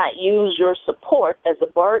 you should not use your support as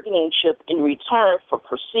a bargaining chip in return for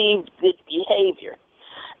perceived good behavior.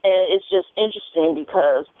 And it's just interesting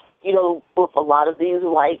because, you know, with a lot of these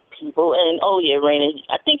white people, and, oh, yeah, Raina,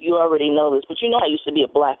 I think you already know this, but you know I used to be a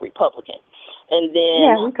black Republican. And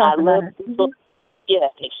then I lived,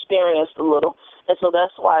 experienced a little. And so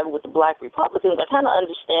that's why with the black Republicans, I kind of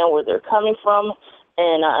understand where they're coming from,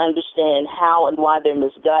 and I understand how and why they're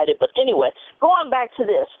misguided. But anyway, going back to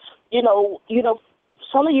this, you know,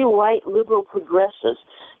 some of you white liberal progressives,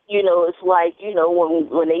 you know, it's like, you know,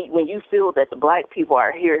 when you feel that the black people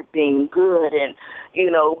are here being good and,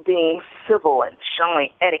 you know, being civil and showing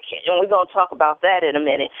etiquette, and we're going to talk about that in a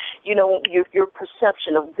minute, you know, your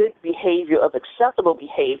perception of good behavior, of acceptable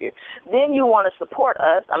behavior, then you want to support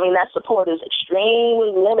us. I mean, that support is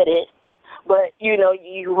extremely limited, but, you know,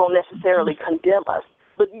 you won't necessarily condemn us.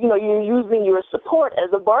 But, you know, you're using your support as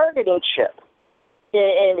a bargaining chip.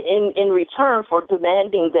 And in return for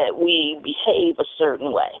demanding that we behave a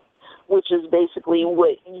certain way, which is basically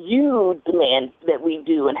what you demand that we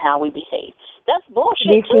do and how we behave. That's bullshit.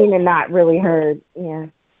 Be seen and not really heard. Yeah.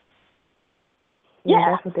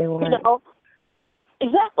 Yeah, that's what they want. You know,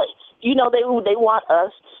 exactly. You know, they want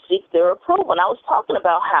us to seek their approval. And I was talking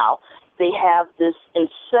about how they have this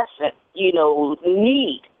incessant, you know,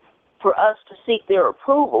 need for us to seek their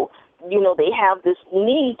approval. You know, they have this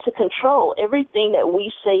need to control everything that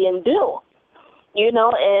we say and do. You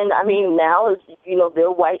know, and I mean, now, you know, their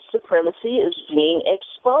white supremacy is being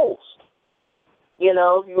exposed. You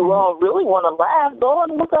know, if you all really want to laugh, go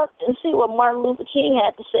and look up and see what Martin Luther King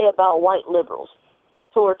had to say about white liberals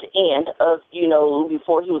toward the end of, you know,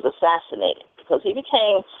 before he was assassinated, because he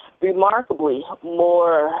became remarkably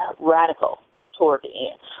more radical toward the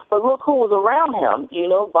end. But look who was around him, you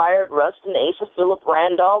know, Bayard Rustin, Asa Philip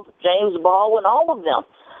Randolph, James Baldwin, all of them.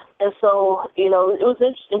 And so, you know, it was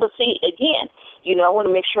interesting. But see, again, you know, I want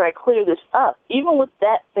to make sure I clear this up. Even with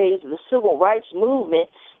that phase of the civil rights movement,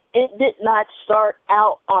 it did not start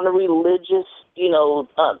out on a religious,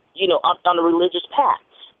 on a religious path.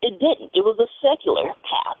 It didn't. It was a secular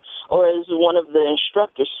path. Or as one of the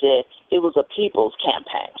instructors said, it was a people's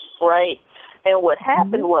campaign, right? And what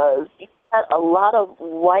happened was you had a lot of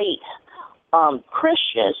white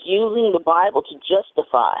Christians using the Bible to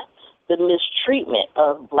justify the mistreatment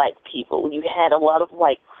of black people. You had a lot of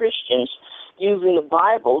white Christians using the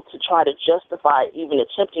Bible to try to justify even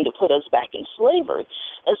attempting to put us back in slavery.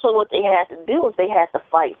 And so what they had to do is they had to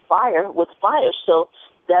fight fire with fire. So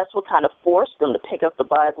that's what kind of forced them to pick up the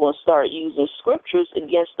Bible and start using scriptures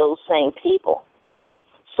against those same people.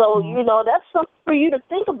 So, you know, that's something for you to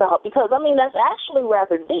think about because, I mean, that's actually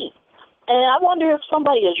rather deep. And I wonder if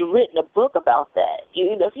somebody has written a book about that.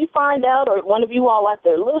 If you find out, or one of you all out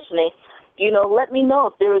there listening, you know, let me know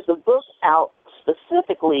if there is a book out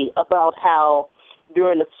specifically about how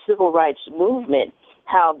during the civil rights movement,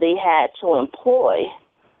 how they had to employ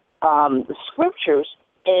the scriptures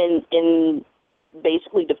in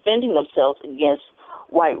basically defending themselves against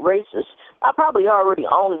white racists. I probably already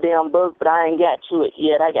own the damn book, but I ain't got to it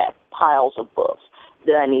yet. I got piles of books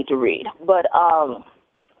that I need to read. But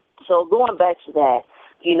so going back to that,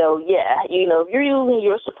 you know, yeah, you know, if you're using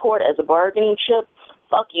your support as a bargaining chip,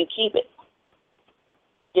 fuck you, keep it.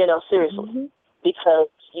 You know, seriously, because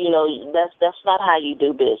you know that's not how you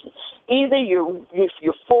do business. Either you're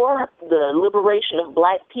for the liberation of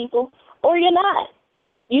black people, or you're not.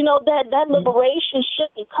 You know that liberation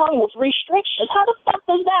shouldn't come with restrictions. How the fuck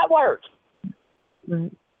does that work?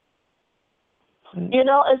 You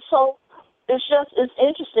know, and so it's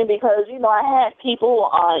interesting because, you know, I had people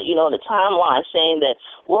on, you know, the timeline saying that,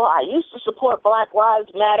 well, I used to support Black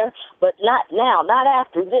Lives Matter, but not now, not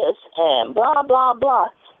after this, and blah, blah, blah.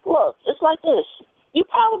 Look, it's like this. You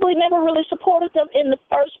probably never really supported them in the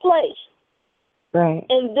first place. Right.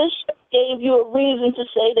 And this gave you a reason to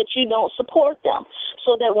say that you don't support them,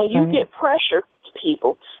 so that when you get pressure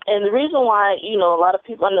people, and the reason why, you know, a lot of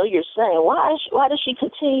people, I know you're saying, why does she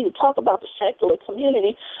continue to talk about the secular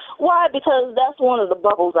community? Why? Because that's one of the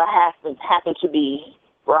bubbles I happen to be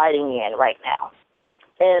riding in right now,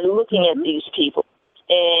 and looking at these people,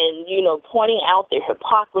 and, you know, pointing out their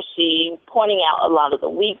hypocrisy, pointing out a lot of the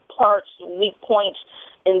weak parts, weak points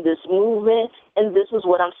in this movement, and this is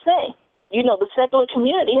what I'm saying. You know, the secular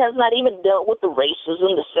community has not even dealt with the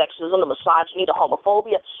racism, the sexism, the misogyny, the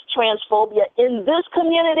homophobia, transphobia in this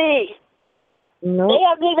community. Nope. They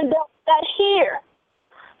haven't even dealt with that here.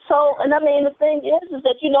 So, and I mean, the thing is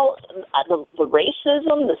that, the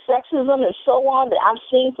racism, the sexism, and so on that I've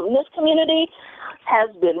seen from this community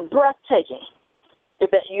has been breathtaking.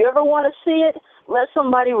 If you ever want to see it, let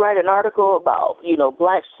somebody write an article about,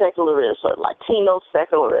 black secularists or Latino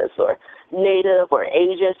secularists or Native or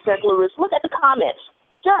Asian secularists. Look at the comments.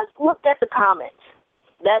 Just look at the comments.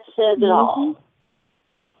 That says it all.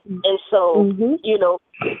 And so,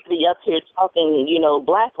 be up here talking,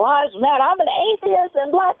 Black Lives Matter. I'm an atheist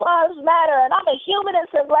and Black Lives Matter, and I'm a humanist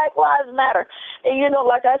and Black Lives Matter. And,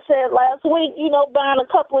 like I said last week, buying a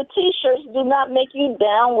couple of T-shirts do not make you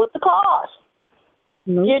down with the cause.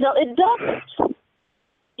 It doesn't.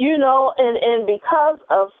 And because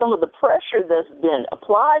of some of the pressure that's been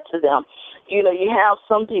applied to them, you have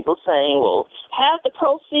some people saying, well, half the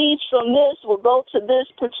proceeds from this will go to this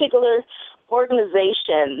particular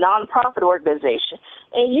organization, nonprofit organization.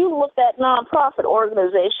 And you look that nonprofit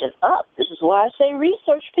organization up. This is why I say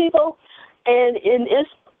research, people. And it's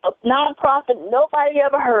a nonprofit nobody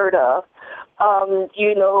ever heard of,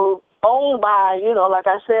 owned by, like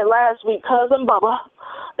I said last week, Cousin Bubba,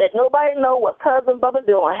 that nobody know what Cousin Bubba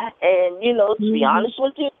doing. And, to be honest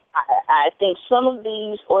with you, I think some of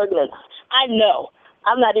these I know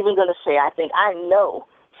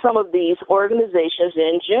some of these organizations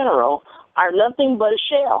in general are nothing but a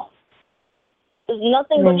shell. It's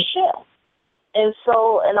nothing but a shell. And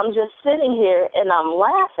so, and I'm just sitting here and I'm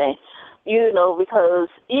laughing, because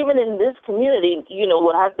even in this community,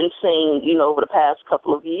 what I've been seeing, over the past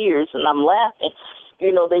couple of years, and I'm laughing,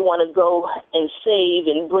 they want to go and save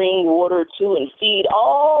and bring water to and feed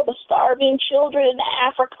all the starving children in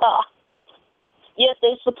Africa. Yet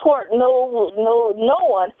they support no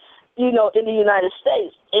one, in the United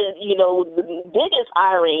States. And, the biggest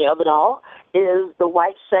irony of it all is the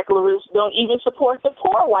white secularists don't even support the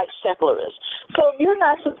poor white secularists. So if you're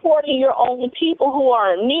not supporting your own people who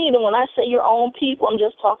are in need, and when I say your own people, I'm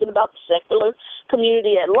just talking about the secular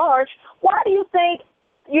community at large, why do you think,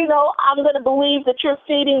 I'm going to believe that you're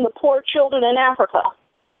feeding the poor children in Africa?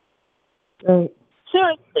 Right.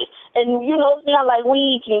 Seriously. And, it's not like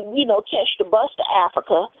we can, catch the bus to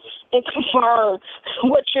Africa and confirm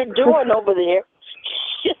what you're doing over there.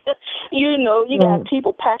 You got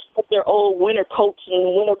people packing up their old winter coats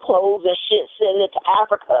and winter clothes and shit, sending it to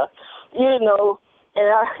Africa,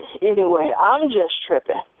 anyway, I'm just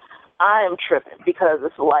tripping. I am tripping because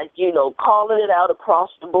it's like, calling it out across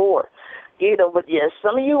the board. But yes,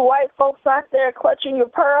 some of you white folks out there clutching your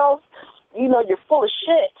pearls, you're full of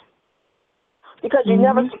shit because you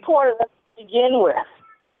never supported us to begin with.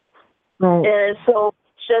 Right. And so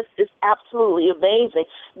it's absolutely amazing.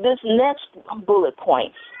 This next bullet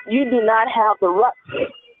point, you do not have the right.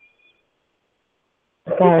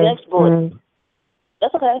 Sorry. This next bullet.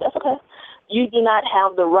 That's okay. You do not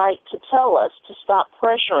have the right to tell us to stop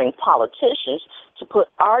pressuring politicians to put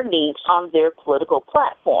our needs on their political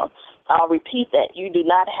platform. I'll repeat that. You do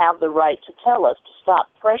not have the right to tell us to stop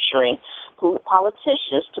pressuring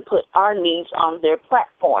politicians to put our needs on their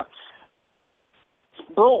platform.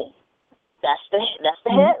 Boom. That's the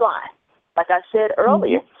headline. Like I said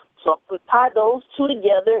earlier. So we tie those two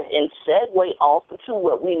together and segue off into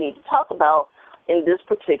what we need to talk about in this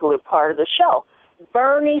particular part of the show.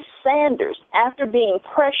 Bernie Sanders, after being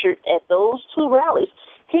pressured at those two rallies,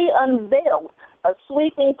 he unveiled a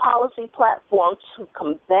sweeping policy platform to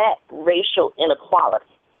combat racial inequality.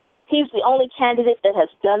 He's the only candidate that has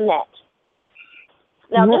done that.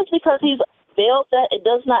 Now, just because he's unveiled that, it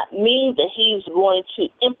does not mean that he's going to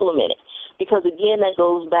implement it. Because, again, that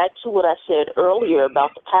goes back to what I said earlier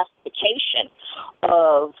about the pacification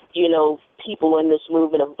of, people in this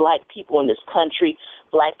movement, of black people in this country,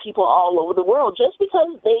 black people all over the world. Just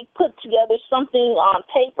because they put together something on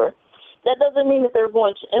paper, that doesn't mean that they're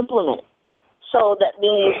going to implement it. So that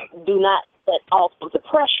means do not let off of the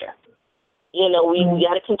pressure. We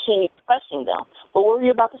got to continue pressing them. But what were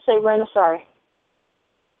you about to say, Raina? Sorry.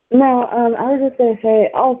 No, I was just going to say,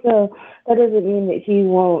 also, that doesn't mean that he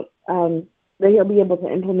won't, that he'll be able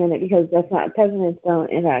to implement it, because that's not, presidents don't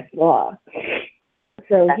enact law.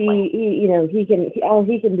 So exactly. All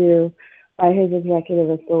he can do by his executive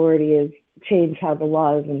authority is change how the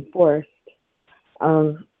law is enforced.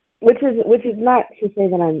 Which is not to say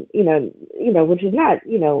that I'm, which is not,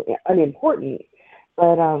 unimportant,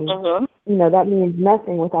 but, that means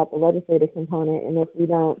nothing without the legislative component. And if we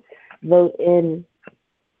don't vote in,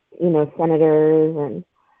 senators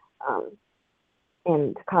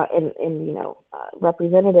and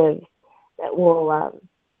representatives that will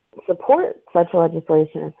support such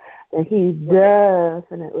legislation, then he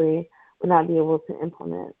definitely would not be able to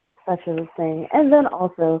implement such a thing. And then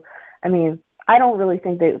also, I don't really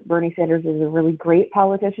think that Bernie Sanders is a really great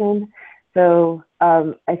politician. So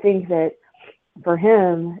I think that for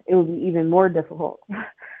him, it would be even more difficult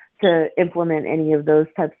to implement any of those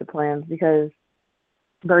types of plans because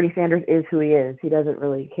Bernie Sanders is who he is. He doesn't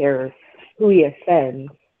really care who he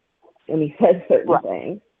offends when he says certain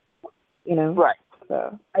things, you know? Right.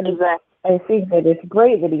 So I think that it's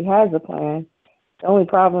great that he has a plan. The only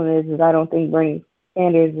problem is I don't think Bernie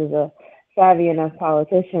Sanders is a savvy enough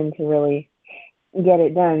politician to really get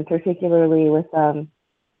it done, particularly with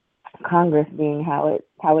Congress being how it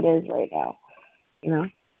is right now, you know?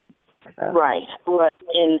 So. Right.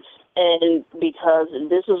 And because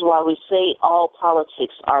this is why we say all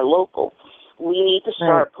politics are local. We need to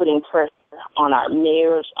start putting pressure on our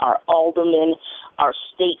mayors, our aldermen, our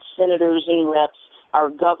state senators and reps, our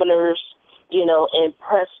governors, you know, and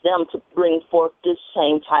press them to bring forth this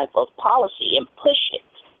same type of policy and push it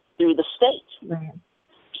through the state. Right.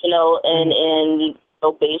 You know, and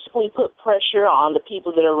basically put pressure on the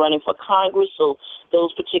people that are running for Congress, so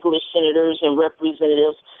those particular senators and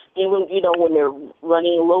representatives, even, you know, when they're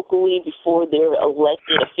running locally before they're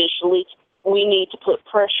elected officially, we need to put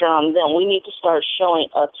pressure on them. We need to start showing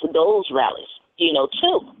up to those rallies, you know,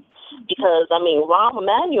 too. Because, I mean, Rahm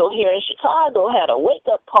Emanuel here in Chicago had a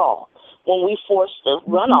wake-up call when we forced the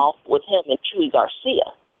runoff with him and Chuy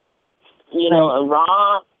Garcia. You know, and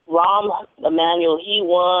Rahm Emanuel, he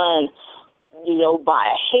won, you know, by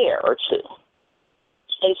a hair or two.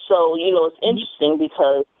 And so, you know, it's interesting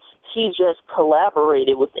because he just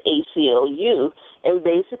collaborated with the ACLU and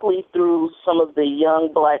basically threw some of the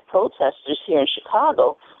young black protesters here in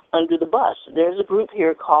Chicago under the bus. There's a group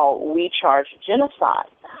here called We Charge Genocide,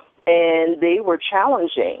 and they were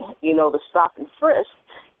challenging, you know, the stop and frisk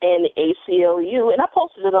and the ACLU, and I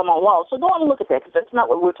posted it on my wall. So go on and look at that, because that's not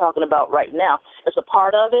what we're talking about right now. It's a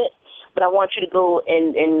part of it, but I want you to go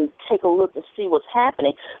and take a look and see what's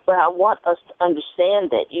happening. But I want us to understand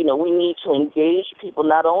that, you know, we need to engage people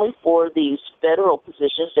not only for these federal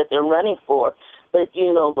positions that they're running for, but,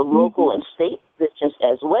 you know, the local and state positions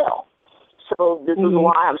as well. So this is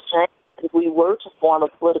why I'm saying if we were to form a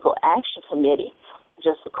political action committee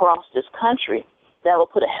just across this country, that would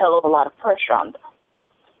put a hell of a lot of pressure on them,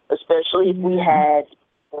 especially if we had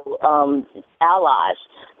allies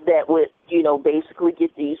that would, you know, basically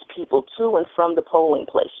get these people to and from the polling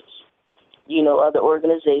places. You know, other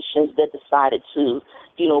organizations that decided to,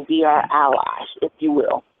 you know, be our allies, if you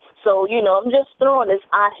will. So, you know, I'm just throwing this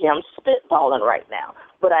out here. I'm spitballing right now.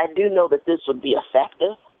 But I do know that this would be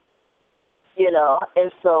effective, you know.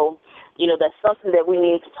 And so, you know, that's something that we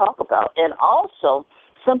need to talk about. And also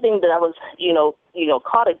something that I was, you know,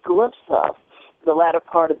 caught a glimpse of the latter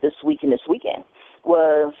part of this week and this weekend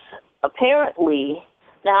was apparently,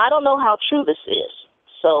 now I don't know how true this is,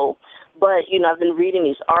 so, but, you know, I've been reading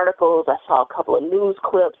these articles, I saw a couple of news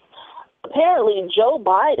clips. Apparently Joe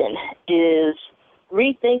Biden is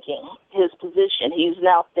rethinking his position. He's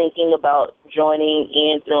now thinking about joining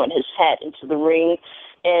and throwing his hat into the ring,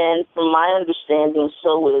 and from my understanding,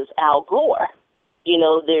 so is Al Gore. You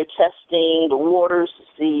know, they're testing the waters to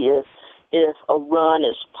see if a run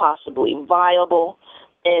is possibly viable.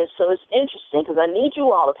 And so it's interesting because I need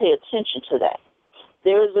you all to pay attention to that.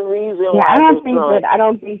 There's a reason why. I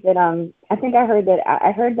think I heard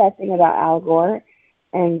that thing about Al Gore,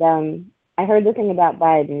 and I heard the thing about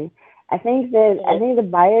Biden. I think that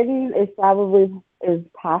Biden is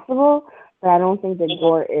possible, but I don't think that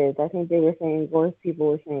Gore is. I think they were saying Gore's people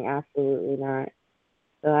were saying absolutely not.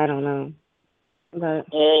 So I don't know. But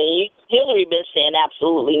Hillary been saying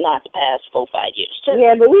absolutely not the past 4-5 years.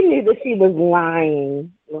 Yeah, but we knew that she was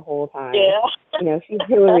lying the whole time. Yeah. You know, she's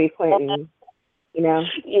Hillary Clinton. You know.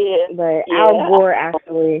 Yeah. But yeah. Al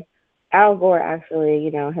Gore actually,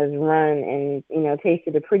 you know, has run and, you know,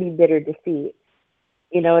 tasted a pretty bitter defeat.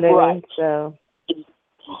 You know what I mean? So.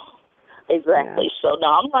 Exactly. Yeah. So, no,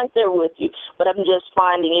 I'm right there with you. But I'm just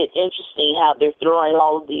finding it interesting how they're throwing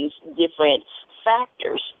all of these different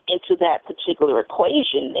factors into that particular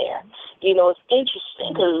equation there. You know, it's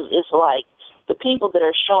interesting because it's like the people that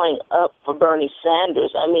are showing up for Bernie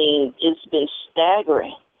Sanders, I mean, it's been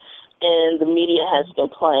staggering. And the media has been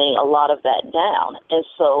playing a lot of that down. And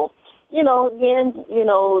so, you know, again, you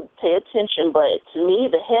know, pay attention. But to me,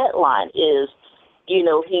 the headline is, you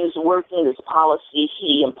know, he's working this policy.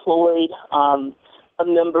 He employed a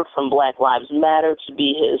member from Black Lives Matter to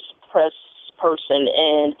be his press person,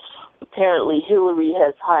 and apparently Hillary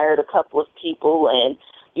has hired a couple of people and,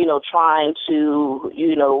 you know, trying to,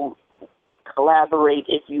 you know, collaborate,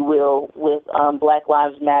 if you will, with Black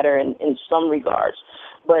Lives Matter in some regards.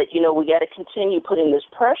 But, you know, we got to continue putting this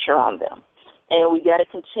pressure on them. And we got to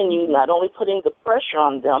continue not only putting the pressure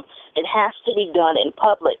on them, it has to be done in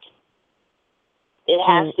public. It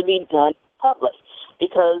has to be done in public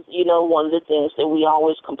because, one of the things that we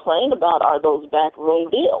always complain about are those backroom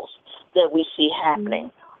deals that we see happening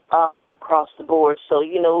across the board. So,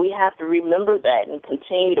 we have to remember that and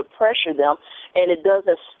continue to pressure them, and it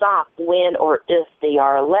doesn't stop when or if they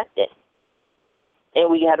are elected. And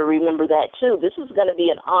we got to remember that, too. This is going to be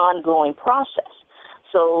an ongoing process.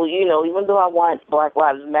 So, even though I want Black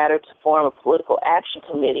Lives Matter to form a political action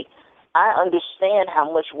committee, I understand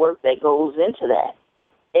how much work that goes into that.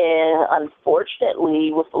 And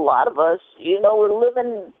unfortunately, with a lot of us, we're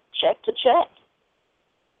living check to check,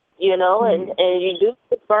 and you do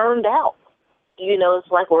get burned out.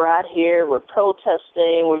 It's like we're out here, we're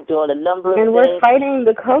protesting, we're doing a number of things. And we're fighting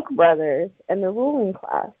the Koch brothers and the ruling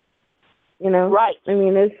class, Right. I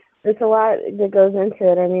mean, it's a lot that goes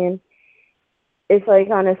into it. I mean, it's like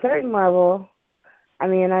on a certain level, I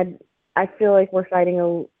mean, I feel like we're fighting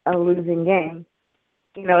a losing game.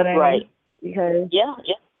 You know what I Right. mean? Because Yeah.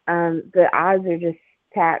 the odds are just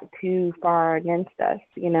tacked too far against us,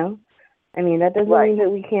 I mean, that doesn't mean that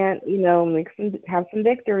we can't, have some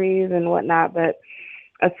victories and whatnot, but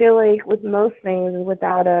I feel like with most things,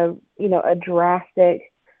 without a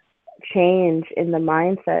drastic change in the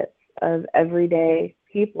mindsets of everyday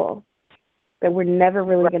people, that we're never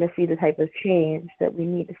really going to see the type of change that we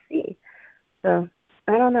need to see. So,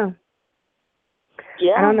 I don't know.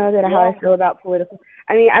 Yeah. I don't know how I feel about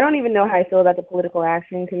I don't even know how I feel about the Political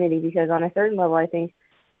Action Committee, because on a certain level, I think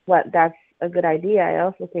that's a good idea. I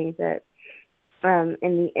also think that in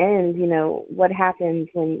the end, what happens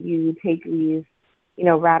when you take these,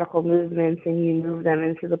 radical movements and you move them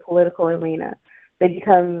into the political arena? They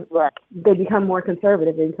become more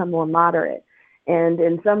conservative, they become more moderate, and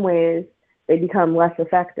in some ways, they become less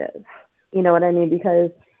effective. You know what I mean?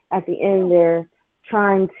 Because at the end, they're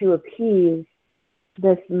trying to appease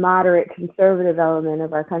this moderate conservative element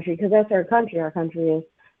of our country, because that's our country. Our country is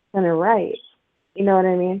center right. You know what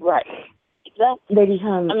I mean? Right. Exactly.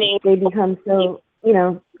 They become so,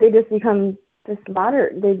 they just become just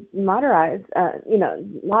moderate. They moderate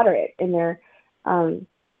in their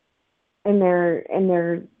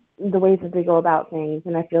the ways that they go about things.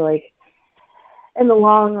 And I feel like in the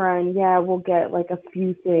long run, we'll get like a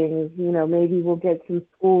few things. Maybe we'll get some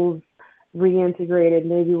schools reintegrated.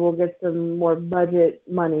 Maybe we'll get some more budget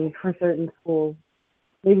money for certain schools.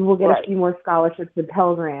 Maybe we'll get a few more scholarships and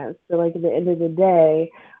Pell Grants. So, like, at the end of the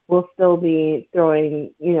day, we'll still be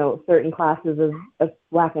throwing, certain classes of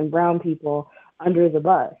Black and brown people under the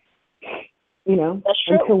bus, That's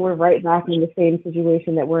true. until we're right back in the same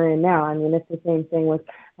situation that we're in now. I mean, it's the same thing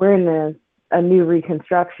we're in a new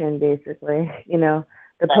Reconstruction, basically,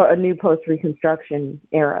 a new post-Reconstruction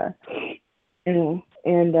era, and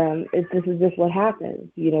this is just what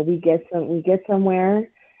happens. We get somewhere,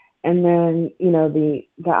 and then, the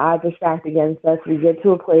odds are stacked against us. We get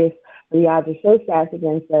to a place where the odds are so stacked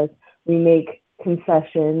against us, we make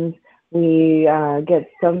concessions, we get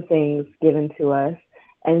some things given to us,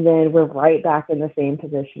 and then we're right back in the same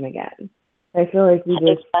position again. I feel like we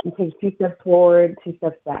take 2 steps forward, 2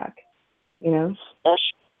 steps back,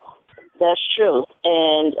 That's true.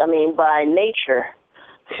 And, I mean, by nature,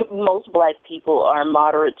 most Black people are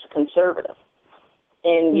moderate to conservative.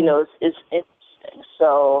 And, it's interesting.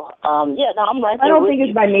 So, I'm right there. I don't think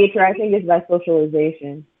it's by nature. I think it's by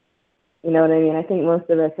socialization. You know what I mean? I think most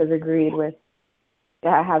of us have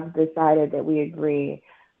decided that we agree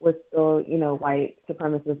with the, white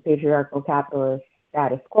supremacist, patriarchal, capitalist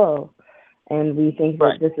status quo. And we think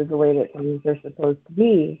that this is the way that things are supposed to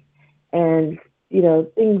be. And,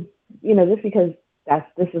 things, just because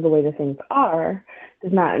this is the way that things are,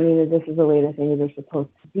 does not mean that this is the way that things are supposed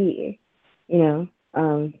to be.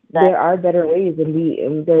 There are better ways,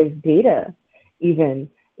 and there's data even,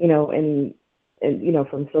 and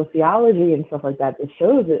from sociology and stuff like that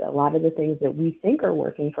shows that a lot of the things that we think are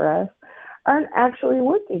working for us aren't actually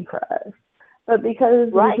working for us. But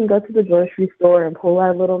because we can go to the grocery store and pull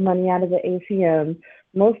our little money out of the ATM,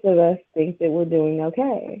 most of us think that we're doing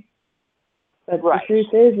okay. But the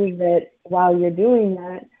truth is that while you're doing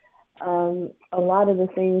that, a lot of the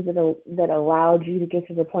things that allowed you to get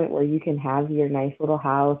to the point where you can have your nice little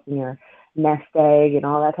house and your nest egg and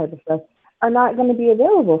all that type of stuff are not going to be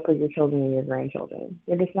available for your children and your grandchildren.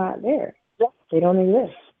 They're just not there. They don't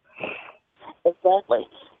exist. Exactly.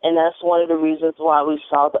 And that's one of the reasons why we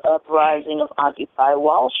saw the uprising of Occupy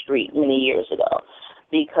Wall Street many years ago.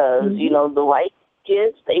 Because, the white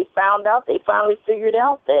kids, they finally figured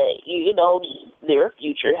out that, their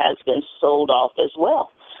future has been sold off as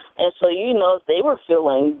well. And so, they were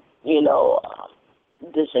feeling,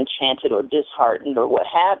 disenchanted or disheartened or what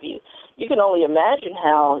have you. You can only imagine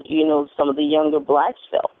how, some of the younger blacks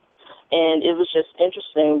felt. And it was just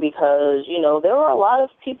interesting because, there were a lot of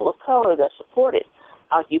people of color that supported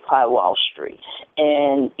Occupy Wall Street.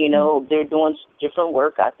 And, they're doing different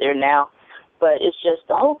work out there now. But it's just,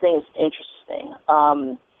 the whole thing is interesting.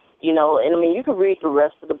 You can read the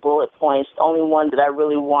rest of the bullet points. The only one that I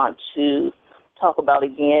really want to talk about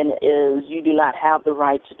again is you do not have the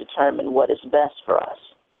right to determine what is best for us.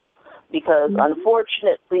 Because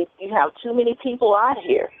unfortunately, you have too many people out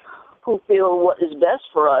here who feel what is best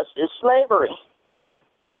for us is slavery.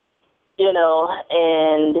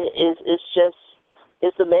 And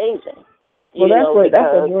it's amazing. Well, that's what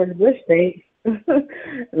George Bush states.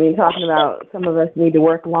 Talking about some of us need to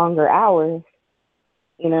work longer hours,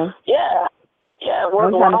 Yeah,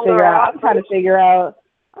 I'm trying to figure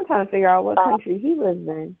out what country he lives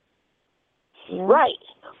in. Right.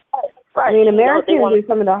 Americans are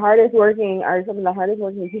some of the hardest working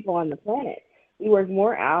people on the planet. We work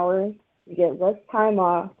more hours, we get less time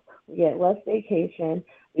off, we get less vacation.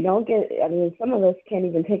 We don't get, some of us can't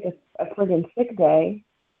even take a friggin' sick day.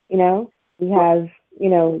 We have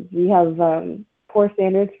poor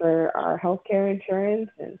standards for our healthcare insurance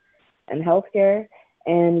and healthcare,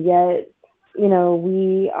 and yet,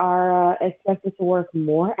 we are expected to work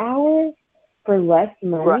more hours for less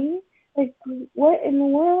money. Right. Like, what in the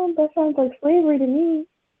world? That sounds like slavery to me.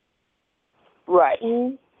 Right.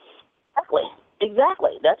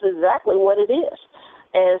 Exactly. That's exactly what it is.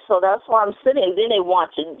 And so that's why I'm sitting. And then they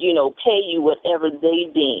want to, pay you whatever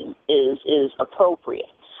they deem is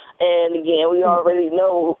appropriate. And again, we already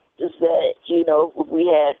know is that, if we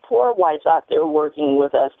had poor whites out there working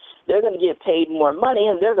with us, they're going to get paid more money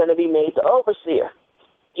and they're going to be made the overseer.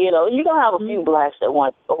 You're going to have a few blacks that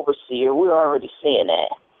want overseer. We're already seeing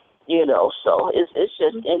that, so it's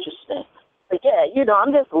just interesting. But yeah,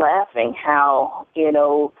 I'm just laughing how,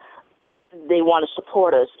 they want to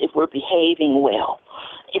support us if we're behaving well,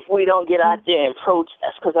 if we don't get out there and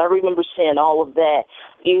protest. Because I remember saying all of that.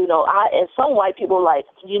 And some white people are like,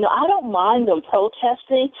 I don't mind them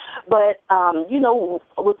protesting, but,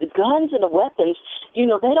 with the guns and the weapons, they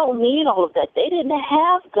don't need all of that. They didn't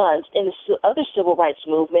have guns in the other civil rights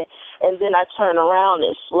movement. And then I turn around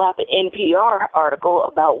and slap an NPR article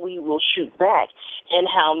about we will shoot back and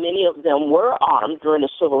how many of them were armed during the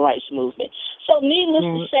civil rights movement. So needless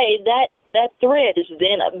to say, that thread is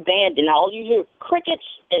then abandoned. All you hear crickets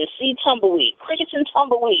and see tumbleweed, crickets and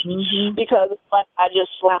tumbleweed, because it's like I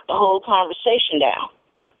just slapped the whole conversation down.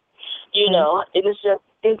 And it's just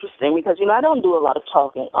interesting because, I don't do a lot of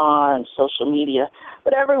talking on social media,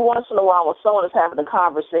 but every once in a while when someone is having a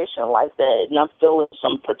conversation like that and I'm feeling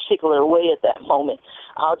some particular way at that moment,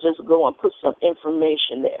 I'll just go and put some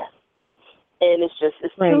information there. And it's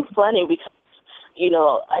too funny because,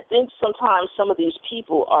 I think sometimes some of these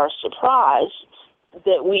people are surprised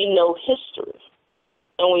that we know history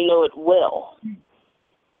and we know it well.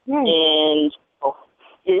 Right. And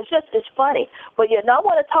it's funny. But now I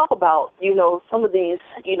want to talk about, some of these,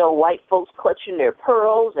 white folks clutching their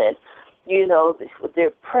pearls and, with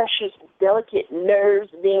their precious, delicate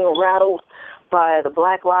nerves being rattled by the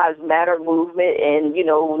Black Lives Matter movement and,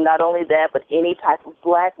 not only that, but any type of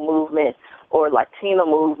black movement or Latino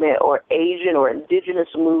movement or Asian or indigenous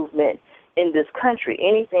movement in this country,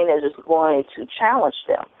 anything that is going to challenge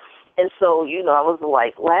them. And so, I was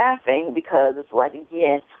laughing because it's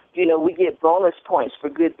again, we get bonus points for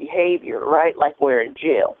good behavior, right? Like we're in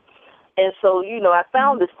jail. And so, I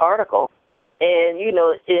found this article and,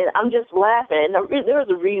 and I'm just laughing. And there's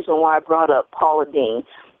a reason why I brought up Paula Deen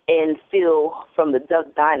and Phil from the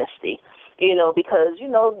Duck Dynasty, because,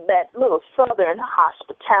 that little Southern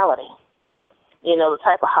hospitality, the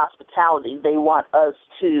type of hospitality they want us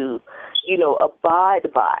to,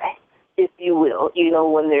 abide by, if you will,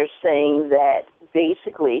 when they're saying that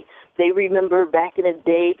basically they remember back in the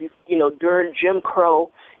day, during Jim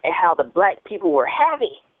Crow and how the black people were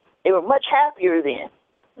happy. They were much happier then.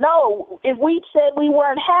 No, if we said we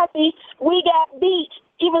weren't happy, we got beat.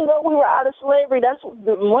 Even though we were out of slavery, that's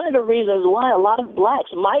one of the reasons why a lot of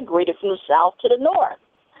blacks migrated from the South to the North.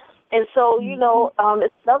 And so,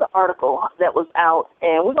 it's another article that was out,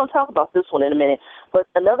 and we're going to talk about this one in a minute, but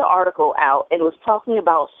another article out, and it was talking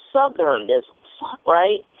about Southernism,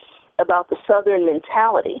 right, about the Southern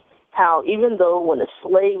mentality, how even though when the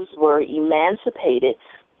slaves were emancipated,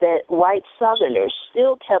 that white Southerners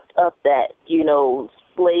still kept up that,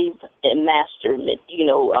 slave and master,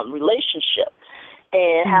 relationship,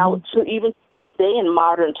 and how to even today in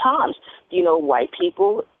modern times, white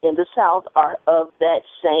people in the South are of that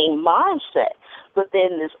same mindset. But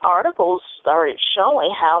then this article started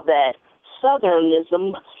showing how that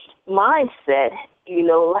Southernism mindset,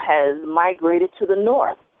 has migrated to the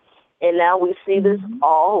North. And now we see this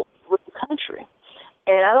all over the country.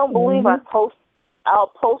 And I don't believe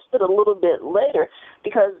I'll post it a little bit later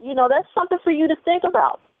because, that's something for you to think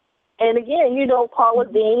about. And again, Paula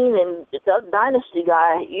Deen and the Duck Dynasty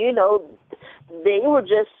guy, they were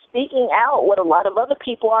just speaking out what a lot of other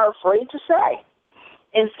people are afraid to say.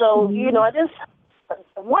 And so, I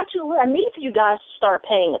need for you guys to start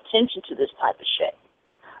paying attention to this type of shit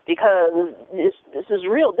because this is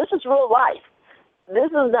real. This is real life. This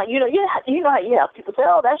is not, people say,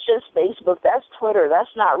 oh, that's just Facebook, that's Twitter,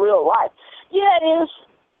 that's not real life. Yeah, it is.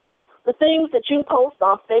 The things that you post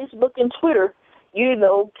on Facebook and Twitter,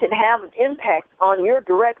 can have an impact on your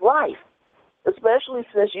direct life, especially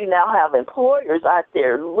since you now have employers out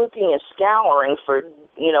there looking and scouring for,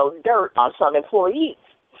 dirt on some employees.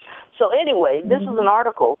 So anyway, this is an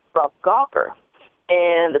article from Gawker,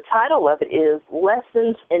 and the title of it is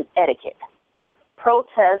Lessons in Etiquette,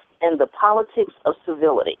 Protest and the Politics of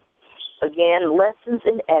Civility. Again, Lessons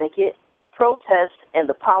in Etiquette, Protest and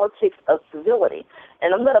the Politics of Civility.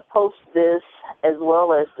 And I'm going to post this as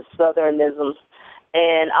well as the Southernisms.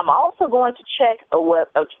 And I'm also going to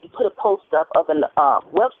put a post up of a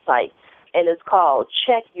website, and it's called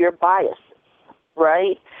Check Your Biases,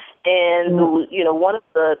 right? And, one of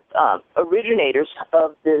the originators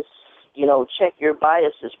of this, Check Your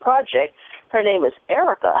Biases project, her name is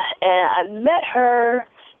Erica, and I met her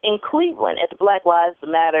in Cleveland at the Black Lives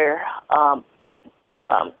Matter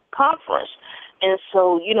conference. And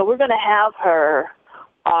so, we're going to have her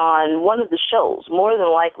on one of the shows. More than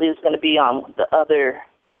likely it's going to be on the other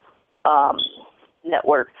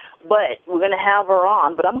network. But we're going to have her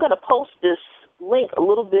on. But I'm going to post this link a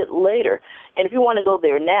little bit later. And if you want to go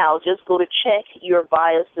there now, just go to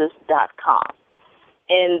checkyourbiases.com.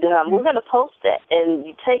 And we're going to post that. And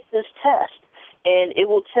you take this test, and it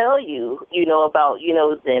will tell you, about,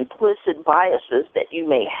 the implicit biases that you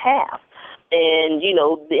may have. And,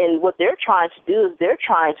 and what they're trying to do is they're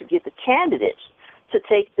trying to get the candidates to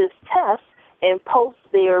take this test and post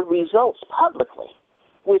their results publicly,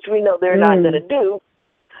 which we know they're not going to do.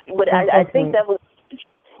 But I think that was, it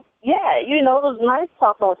was nice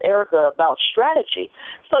talking with Erica about strategy.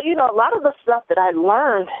 So, a lot of the stuff that I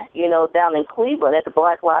learned, down in Cleveland at the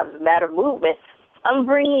Black Lives Matter movement, I'm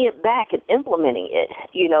bringing it back and implementing it,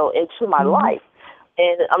 into my life.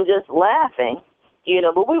 And I'm just laughing,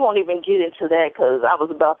 but we won't even get into that because I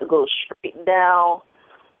was about to go straight down,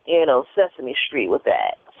 Sesame Street with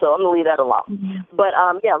that. So I'm going to leave that alone. But,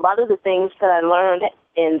 a lot of the things that I learned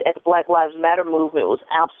at the Black Lives Matter movement was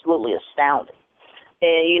absolutely astounding.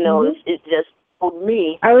 And, it just told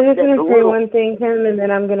me. I was just going to say one thing, Kim, and then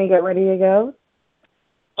I'm going to get ready to go.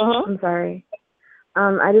 I'm sorry.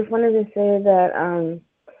 I just wanted to say that,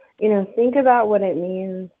 think about what it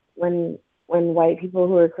means when white people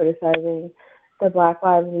who are criticizing the Black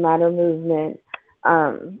Lives Matter movement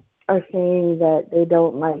are saying that they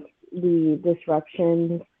don't like the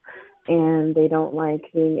disruptions and they don't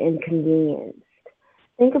like being inconvenienced.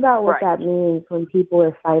 Think about what that means when people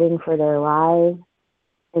are fighting for their lives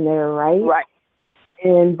and their rights,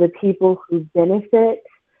 and the people who benefit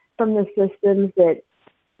from the systems that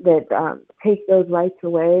take those rights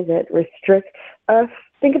away, that restrict us.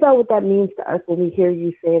 Think about what that means to us when we hear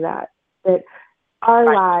you say that our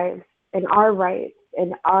lives and our rights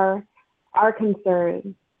and our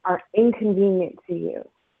concerns are inconvenient to you.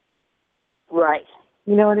 Right.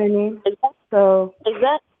 You know what I mean? Exactly. So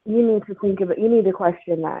you need to you need to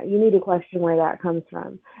question that. You need to question where that comes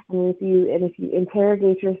from. And if you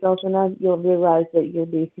interrogate yourself enough, you'll realize that you're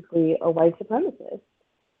basically a white supremacist.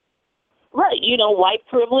 Right. White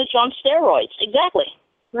privilege on steroids. Exactly.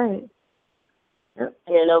 Right. Yep.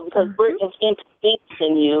 Because we're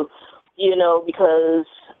inconveniencing you, because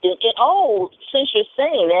since you're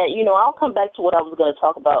saying that, I'll come back to what I was going to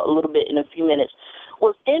talk about a little bit in a few minutes.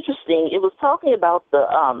 What's interesting, it was talking about the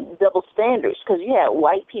double standards, because you had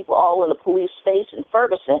white people all in the police face in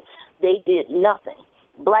Ferguson. They did nothing.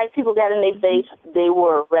 Black people got in their face. They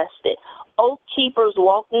were arrested. Oath keepers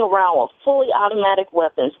walking around with fully automatic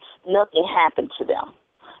weapons, nothing happened to them.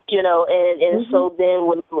 And so then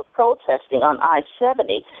when we were protesting on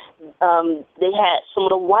I-70, they had some of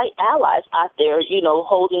the white allies out there,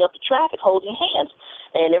 holding up the traffic, holding hands.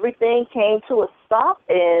 And everything came to a stop,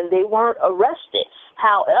 and they weren't arrested.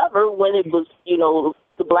 However, when it was,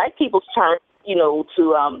 the black people's turn, to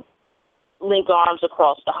link arms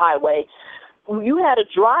across the highway, you had a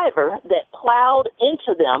driver that plowed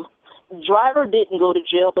into them. The driver didn't go to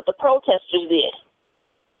jail, but the protesters did.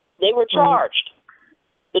 They were charged.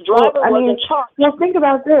 The driver wasn't charged. Now think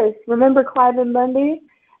about this. Remember Cliven Bundy?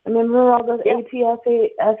 Remember all those Yeah.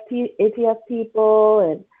 ATF people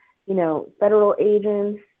and, federal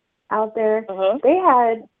agents out there? Mm-hmm. They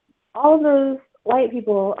had all those white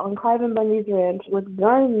people on Cliven Bundy's ranch with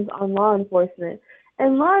guns on law enforcement,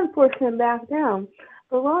 and law enforcement backed down.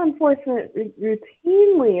 But law enforcement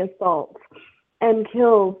routinely assaults and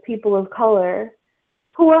kills people of color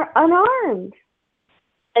who are unarmed.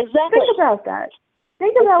 Exactly. Think about that.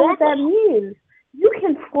 Think about what that means. You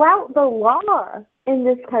can flout the law in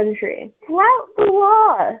this country. Flout the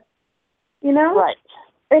law. Right.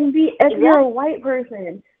 And if you're a white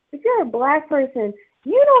person, if you're a black person,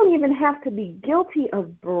 you don't even have to be guilty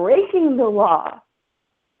of breaking the law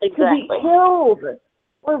to be killed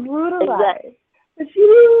or brutalized. But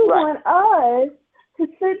you want us to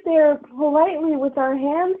sit there politely with our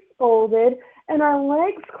hands folded and our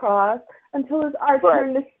legs crossed until it's our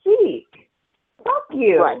turn to speak. Fuck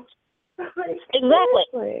you. Right.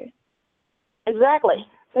 Exactly.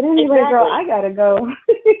 But anyway, girl, I gotta go.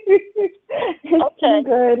 It's been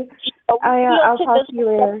good. I'll talk to you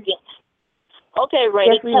later. Okay,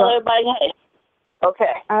 Rainy. Tell everybody hey.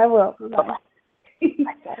 Okay. I will. Bye.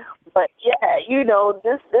 But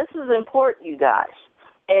this is important, you guys,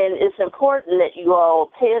 and it's important that you all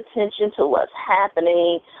pay attention to what's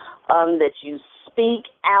happening, that you speak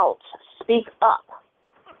out, speak up,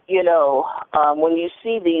 when you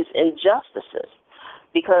see these injustices,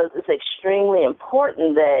 because it's extremely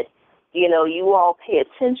important that, you all pay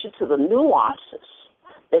attention to the nuances,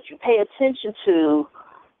 that you pay attention to,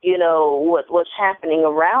 what's happening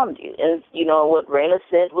around you. And, what Raina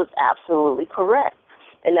said was absolutely correct.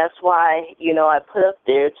 And that's why, I put up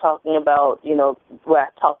there talking about, where I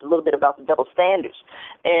talked a little bit about the double standards.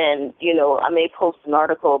 And, I may post an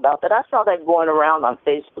article about that. I saw that going around on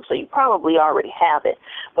Facebook, so you probably already have it.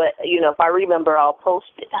 But, if I remember, I'll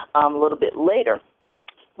post it a little bit later.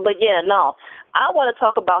 But, I want to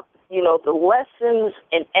talk about, the lessons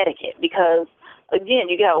in etiquette, because, again,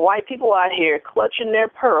 you got white people out here clutching their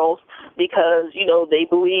pearls because, they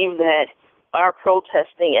believe that our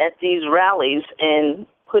protesting at these rallies and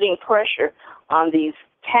putting pressure on these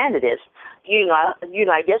candidates,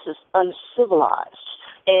 I guess it's uncivilized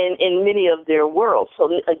in many of their worlds. So,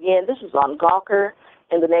 again, this is on Gawker,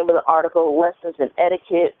 and the name of the article, Lessons in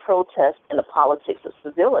Etiquette, Protest, and the Politics of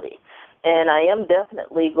Civility. And I am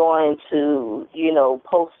definitely going to,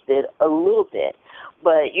 post it a little bit.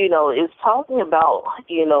 But, it's talking about,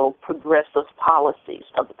 progressive policies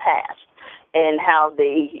of the past and how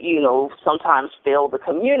they, sometimes fail the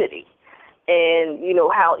community. And,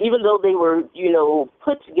 how even though they were,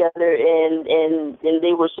 put together and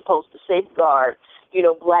they were supposed to safeguard,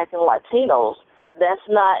 Black and Latinos, that's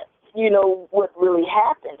not, what really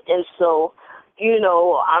happened. And so,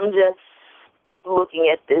 I'm just looking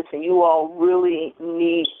at this, and you all really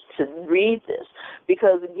need to read this,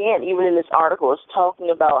 because, again, even in this article, it's talking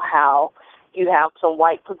about how you have some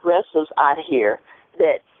white progressives out here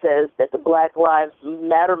that says that the Black Lives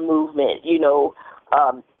Matter movement,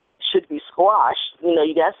 should be squashed.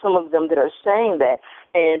 You got some of them that are saying that,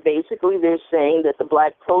 and basically they're saying that the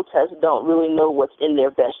Black protests don't really know what's in their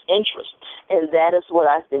best interest, and that is what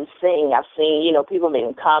I've been saying. I've seen, people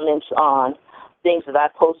making comments on things that I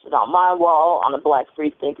posted on my wall, on the Black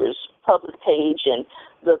Freethinkers public page, and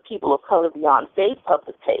the People of Color Beyond Faith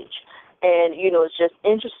public page. And, it's just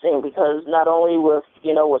interesting because not only with,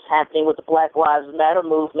 what's happening with the Black Lives Matter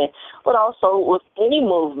movement, but also with any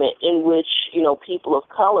movement in which, people of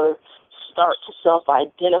color start to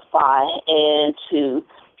self-identify and to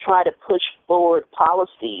try to push forward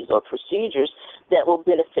policies or procedures that will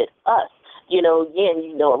benefit us.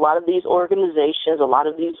 Again, a lot of these organizations, a lot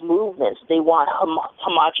of these movements, they want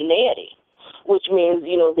homogeneity, which means,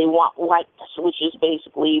 they want whiteness, which is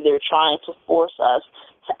basically they're trying to force us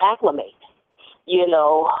to acclimate, and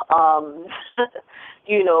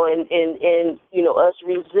us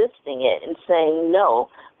resisting it and saying no.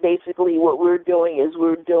 Basically, what we're doing is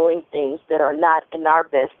we're doing things that are not in our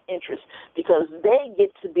best interest, because they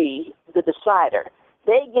get to be the decider.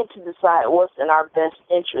 They get to decide what's in our best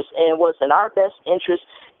interest, and what's in our best interest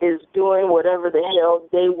is doing whatever the hell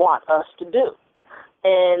they want us to do.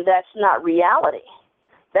 And that's not reality.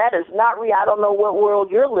 That is not real. I don't know what world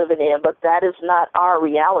you're living in, but that is not our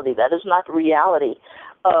reality. That is not the reality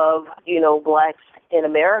of, Blacks in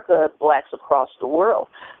America, Blacks across the world.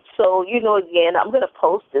 So, again, I'm going to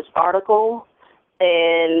post this article,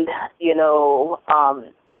 and,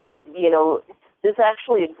 this is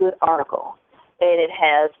actually a good article. And it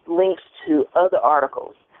has links to other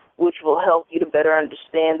articles, which will help you to better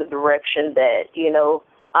understand the direction that,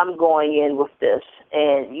 I'm going in with this,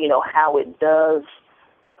 and, how it does,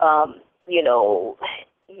 how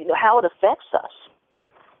it affects us.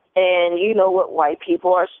 And you know what white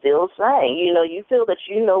people are still saying. You know, you feel that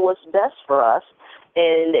you know what's best for us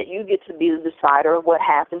and that you get to be the decider of what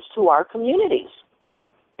happens to our communities.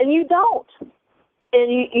 And you don't.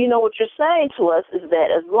 And you know what you're saying to us is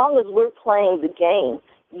that as long as we're playing the game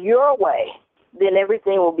your way, then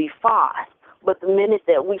everything will be fine. But the minute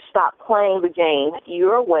that we stop playing the game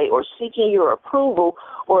your way or seeking your approval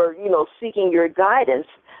or, you know, seeking your guidance,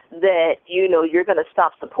 that, you know, you're going to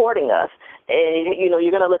stop supporting us and, you know,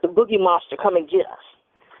 you're going to let the boogie monster come and get us.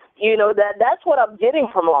 You know, that's what I'm getting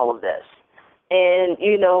from all of this. And,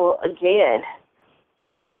 you know, again,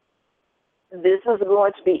 this is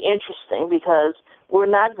going to be interesting because we're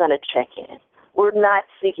not going to check in. We're not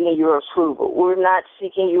seeking your approval. We're not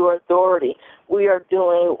seeking your authority. We are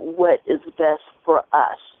doing what is best for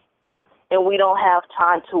us. And we don't have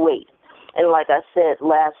time to wait. And like I said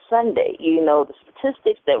last Sunday, you know, the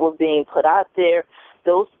statistics that were being put out there,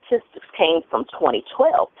 those statistics came from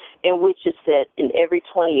 2012, in which it said in every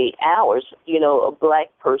 28 hours, you know, a black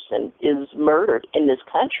person is murdered in this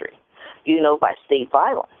country, you know, by state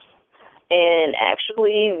violence. And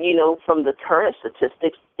actually, you know, from the current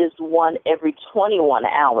statistics, is one every 21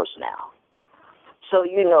 hours now. So,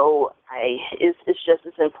 you know,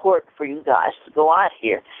 it's important for you guys to go out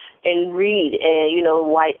here and read. And, you know,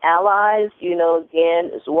 white allies, you know, again,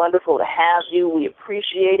 it's wonderful to have you. We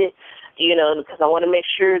appreciate it, you know, because I want to make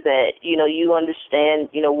sure that, you know, you understand,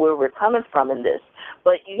 you know, where we're coming from in this.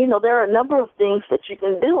 But, you know, there are a number of things that you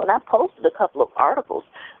can do, and I posted a couple of articles.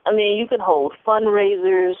 I mean, you can hold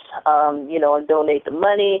fundraisers, you know, and donate the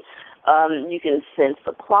money. You can send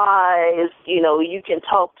supplies. You know, you can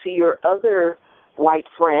talk to your other white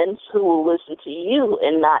friends who will listen to you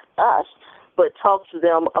and not us, but talk to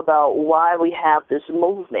them about why we have this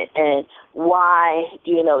movement and why,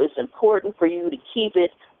 you know, it's important for you to keep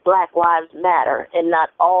it Black Lives Matter and not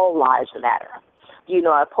All Lives Matter. You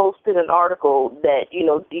know, I posted an article that, you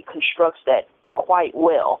know, deconstructs that quite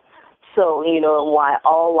well. So, you know, why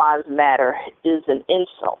All Lives Matter is an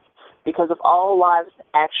insult. Because if all lives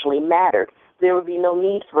actually mattered, there would be no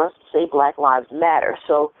need for us to say Black Lives Matter.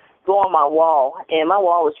 So go on my wall, and my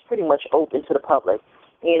wall is pretty much open to the public.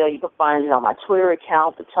 You know, you can find it on my Twitter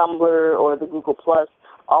account, the Tumblr, or the Google+.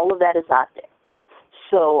 All of that is out there.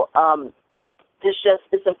 So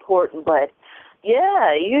it's important. But,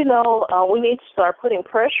 yeah, you know, we need to start putting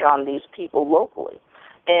pressure on these people locally.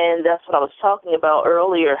 And that's what I was talking about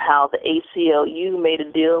earlier, how the ACLU made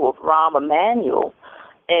a deal with Rahm Emanuel.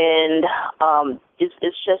 And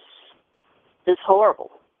it's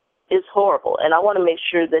horrible. It's horrible. And I want to make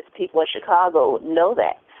sure that people in Chicago know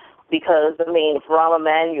that. Because, I mean, if Rahm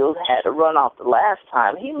Emanuel had a runoff the last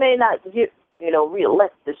time, he may not get, you know,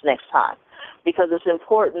 reelect this next time. Because it's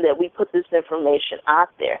important that we put this information out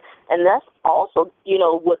there. And that's also, you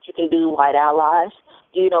know, what you can do, white allies.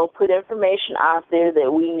 You know, put information out there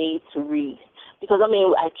that we need to read. Because, I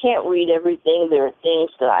mean, I can't read everything. There are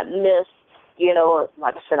things that I miss. You know,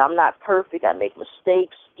 like I said, I'm not perfect. I make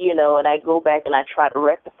mistakes, you know, and I go back and I try to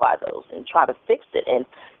rectify those and try to fix it and,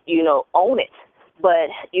 you know, own it.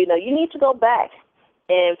 But, you know, you need to go back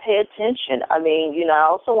and pay attention. I mean, you know, I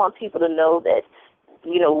also want people to know that,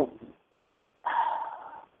 you know,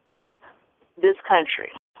 this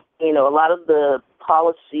country, you know, a lot of the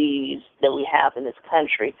policies that we have in this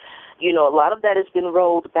country, you know, a lot of that has been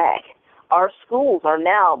rolled back. Our schools are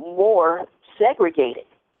now more segregated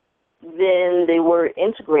than they were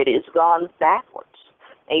integrated. It's gone backwards.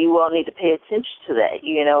 And you all need to pay attention to that,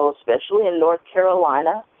 you know, especially in North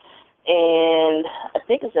Carolina. And I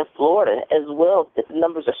think it's in Florida as well. The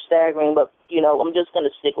numbers are staggering, but, you know, I'm just going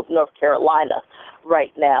to stick with North Carolina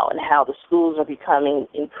right now and how the schools are becoming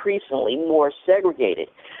increasingly more segregated.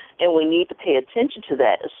 And we need to pay attention to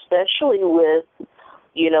that, especially with,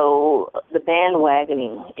 you know, the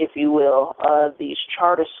bandwagoning, if you will, of these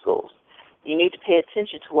charter schools. You need to pay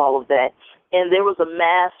attention to all of that. And there was a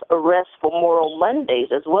mass arrest for Moral Mondays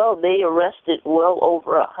as well. They arrested well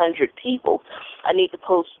over 100 people. I need to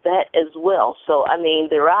post that as well. So, I mean,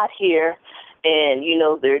 they're out here and, you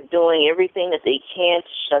know, they're doing everything that they can to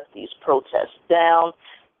shut these protests down.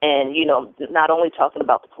 And, you know, not only talking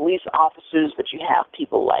about the police officers, but you have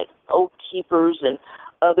people like Oath Keepers and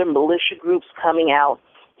other militia groups coming out.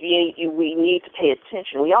 We need to pay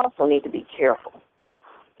attention. We also need to be careful.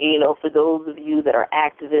 You know, for those of you that are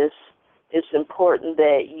activists, it's important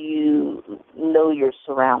that you know your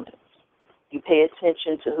surroundings. You pay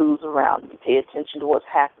attention to who's around. You pay attention to what's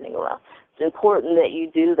happening around. It's important that you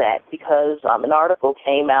do that because an article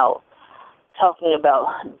came out talking about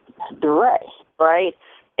DeRay, right,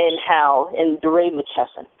 and DeRay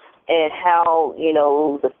McKesson, and how, you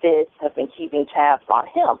know, the feds have been keeping tabs on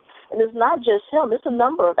him. And it's not just him. It's a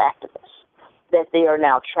number of activists that they are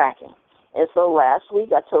now tracking. And so last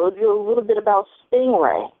week I told you a little bit about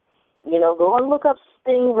Stingray. Go and look up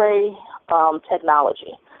Stingray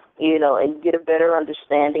technology, and get a better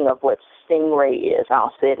understanding of what Stingray is.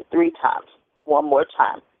 I'll say it 3 times. One more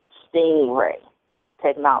time. Stingray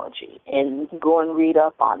technology. And go and read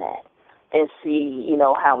up on that and see,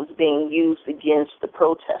 how it's being used against the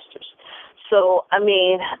protesters. So,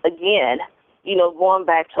 again, going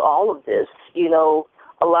back to all of this,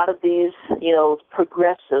 a lot of these,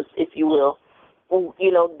 progressives, if you will,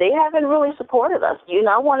 they haven't really supported us.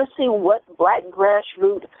 I want to see what black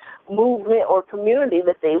grassroots movement or community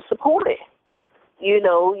that they've supported.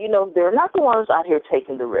 They're not the ones out here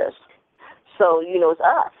taking the risk. So, it's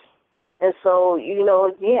us. And so,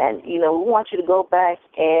 again, we want you to go back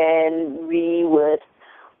and read what,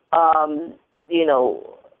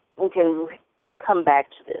 we can come back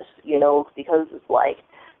to this, because it's like,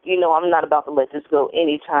 I'm not about to let this go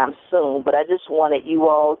anytime soon, but I just wanted you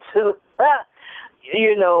all to,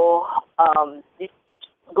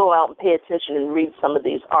 go out and pay attention and read some of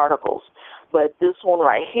these articles. But this one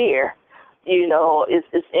right here,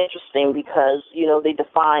 is interesting because, they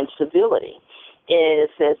define civility. And it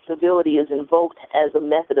says civility is invoked as a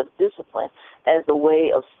method of discipline, as a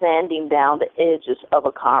way of sanding down the edges of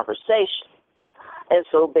a conversation. And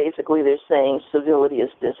so basically they're saying civility is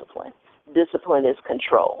discipline. Discipline is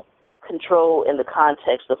control. Control in the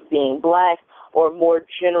context of being black, or more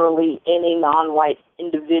generally any non-white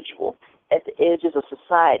individual at the edges of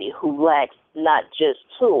society who lacks not just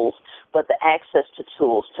tools, but the access to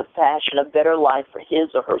tools to fashion a better life for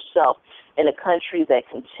his or herself in a country that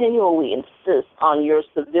continually insists on your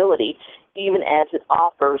civility, even as it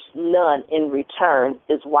offers none in return,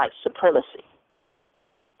 is white supremacy.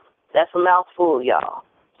 That's a mouthful, y'all.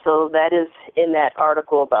 So that is in that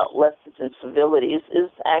article about lessons in civility. Is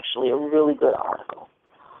actually a really good article.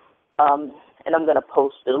 And I'm going to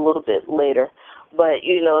post it a little bit later. But,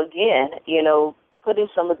 again, putting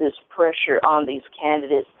some of this pressure on these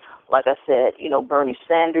candidates, like I said, Bernie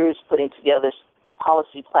Sanders putting together a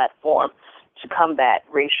policy platform to combat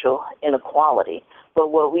racial inequality.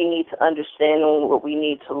 But what we need to understand and what we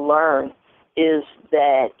need to learn is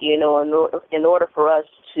that, in order for us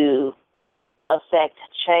to affect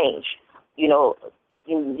change,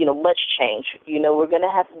 much change, we're going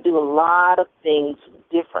to have to do a lot of things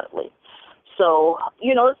differently. So,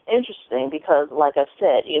 it's interesting because, like I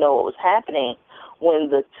said, what was happening when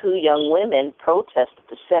the 2 young women protested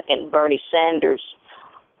the second Bernie Sanders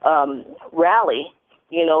rally,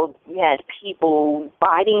 we had people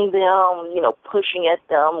biting them, pushing at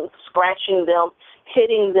them, scratching them,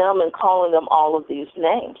 hitting them, and calling them all of these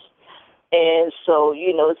names. And so,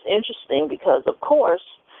 it's interesting because, of course,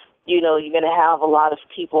 you're going to have a lot of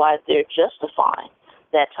people out there justifying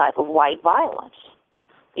that type of white violence,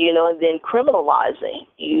 and then criminalizing,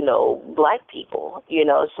 black people,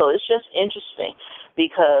 So it's just interesting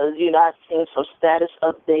because, I've seen some status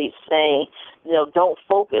updates saying, don't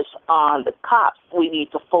focus on the cops. We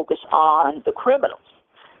need to focus on the criminals.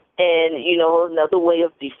 And, another way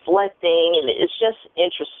of deflecting, and it's just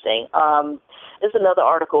interesting. There's another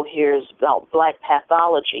article here is about black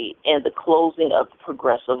pathology and the closing of the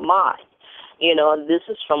progressive mind. And this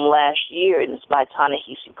is from last year, and it's by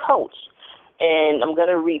Ta-Nehisi Coates. And I'm going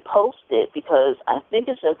to repost it because I think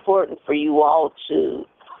it's important for you all to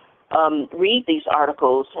read these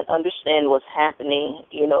articles and understand what's happening,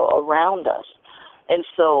 around us. And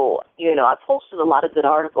so, I posted a lot of good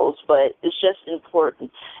articles, but it's just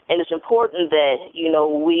important. And it's important that,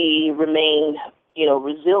 we remain,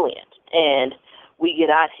 resilient and we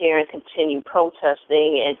get out here and continue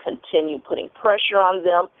protesting and continue putting pressure on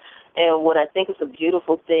them. And what I think is a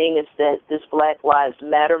beautiful thing is that this Black Lives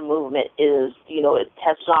Matter movement is, it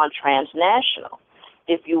has gone transnational,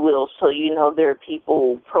 if you will. So, there are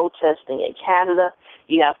people protesting in Canada.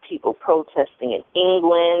 You have people protesting in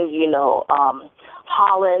England,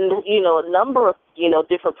 Holland, a number of,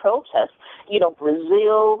 different protests.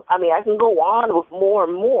 Brazil. I can go on with more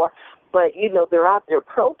and more. But, they're out there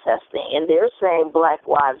protesting, and they're saying Black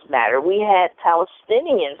Lives Matter. We had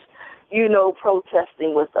Palestinians,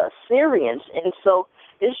 protesting with us, Syrians. And so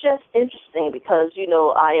it's just interesting because,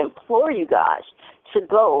 I implore you guys to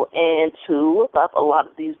go and to look up a lot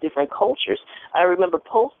of these different cultures. I remember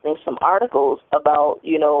posting some articles about,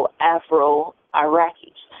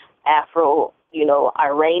 Afro-Iraqis,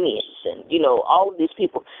 Afro-Iranians, and, all of these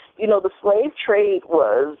people. The slave trade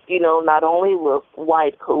was, not only with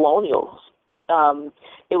white colonials,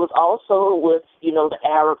 it was also with, the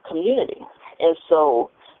Arab community. And so,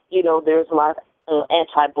 there's a lot of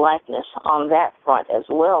anti-blackness on that front as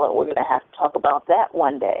well, and we're going to have to talk about that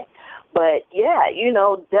one day. But, yeah,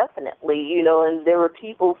 definitely, and there were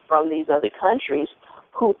people from these other countries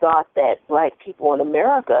who thought that black people in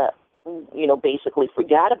America, basically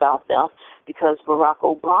forgot about them because Barack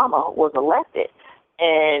Obama was elected.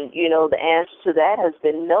 And, the answer to that has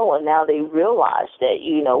been no, and now they realize that,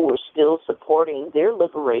 we're still supporting their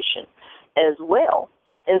liberation as well.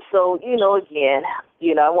 And so, again,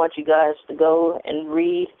 I want you guys to go and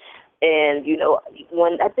read. And,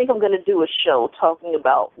 when I think I'm going to do a show talking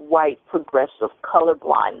about white progressive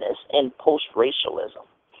colorblindness and post-racialism,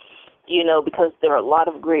 because there are a lot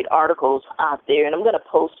of great articles out there. And I'm going to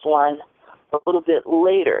post one a little bit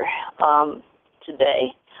later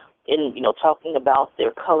today in, talking about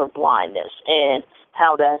their colorblindness and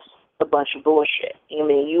how that's a bunch of bullshit. I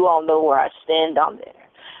mean, you all know where I stand on there.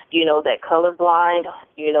 That colorblind,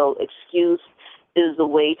 excuse is a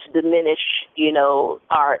way to diminish,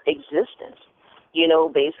 our existence.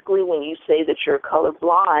 Basically when you say that you're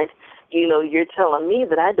colorblind, you're telling me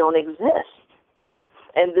that I don't exist.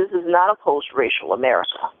 And this is not a post-racial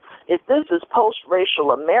America. If this is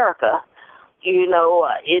post-racial America,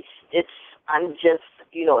 I'm just,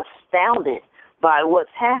 astounded by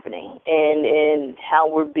what's happening and how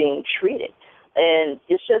we're being treated. And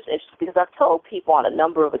it's because I've told people on a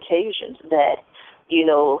number of occasions that,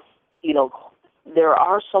 there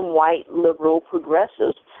are some white liberal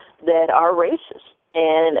progressives that are racist.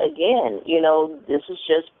 And again, this is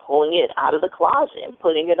just pulling it out of the closet and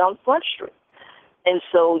putting it on Front Street. And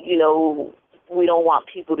so, we don't want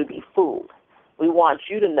people to be fooled. We want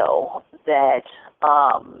you to know that,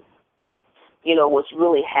 what's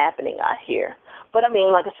really happening out here. But, I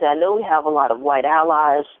mean, like I said, I know we have a lot of white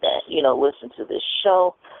allies that, listen to this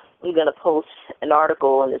show. I'm going to post an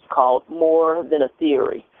article, and it's called More Than a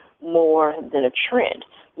Theory, More Than a Trend,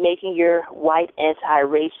 Making Your White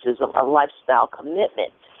Anti-Racism a Lifestyle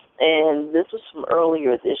Commitment. And this was from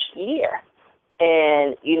earlier this year.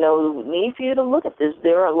 And, we need for you to look at this.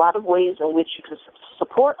 There are a lot of ways in which you can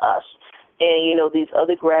support us and, these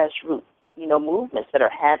other grassroots, movements that are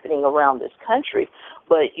happening around this country.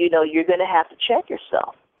 But, you're going to have to check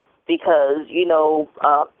yourself because,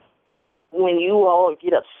 when you all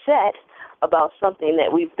get upset about something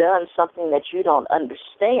that we've done, something that you don't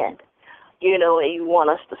understand, and you want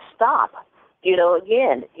us to stop,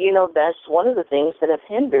 again, that's one of the things that have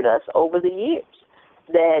hindered us over the years,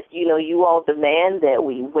 that, you all demand that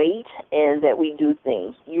we wait and that we do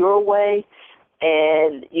things your way,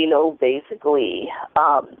 and, basically,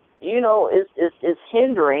 is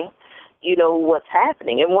hindering, what's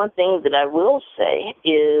happening. And one thing that I will say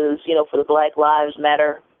is, for the Black Lives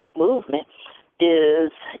Matter movement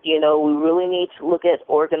is, we really need to look at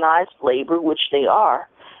organized labor, which they are,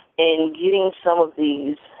 and getting some of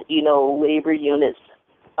these, labor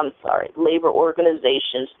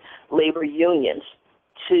organizations, labor unions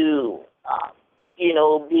to,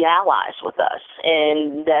 be allies with us.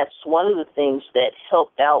 And that's one of the things that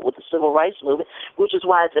helped out with the civil rights movement, which is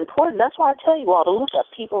why it's important. That's why I tell you all to look at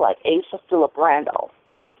people like Asa Philip Randolph,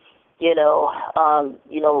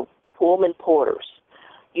 Pullman Porters.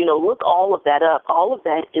 Look all of that up. All of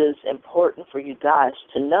that is important for you guys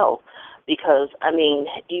to know because, I mean,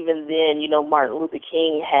 even then, Martin Luther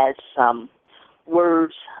King had some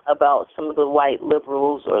words about some of the white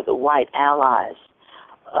liberals or the white allies,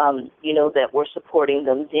 that were supporting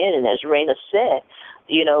them then. And as Raina said,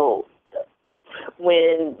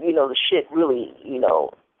 when, the shit really,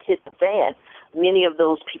 hit the fan, many of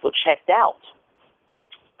those people checked out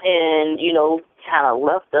and, kind of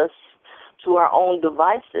left us to our own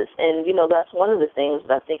devices. And, that's one of the things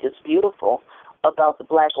that I think is beautiful about the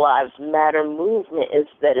Black Lives Matter movement is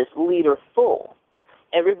that it's leader-full.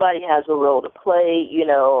 Everybody has a role to play,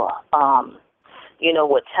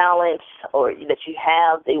 what talents or that you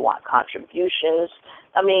have, they want contributions.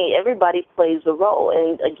 I mean, everybody plays a role.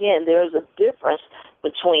 And, again, there's a difference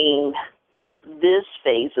between this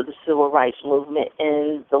phase of the civil rights movement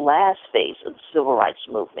and the last phase of the civil rights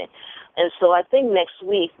movement. And so I think next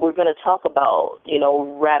week we're going to talk about,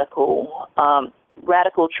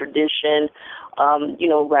 radical tradition,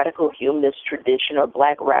 radical humanist tradition or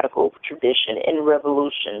black radical tradition and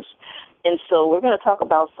revolutions. And so we're going to talk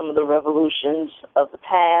about some of the revolutions of the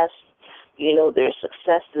past, their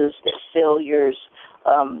successes, their failures,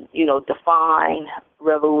 define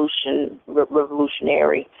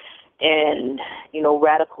revolutionary and,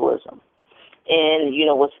 radicalism. And,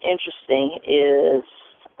 what's interesting is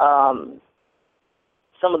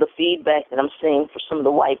some of the feedback that I'm seeing for some of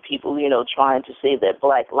the white people, trying to say that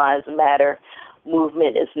Black Lives Matter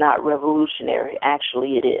movement is not revolutionary.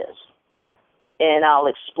 Actually, it is. And I'll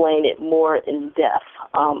explain it more in depth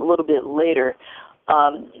a little bit later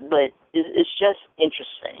But it's just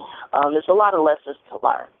interesting. There's a lot of lessons to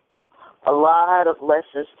learn. A lot of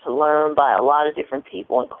lessons to learn by a lot of different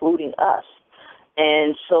people, including us.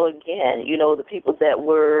 And so, again, the people that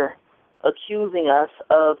were accusing us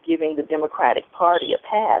of giving the Democratic Party a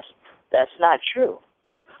pass, that's not true.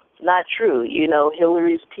 It's not true.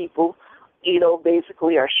 Hillary's people,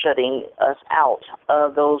 basically are shutting us out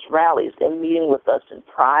of those rallies. They're meeting with us in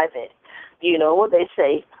private. What they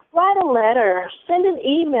say, write a letter, send an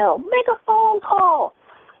email, make a phone call.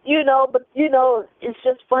 But it's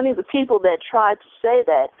just funny, the people that try to say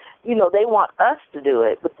that, they want us to do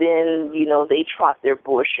it, but then, they trot their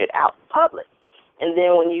bullshit out in public. And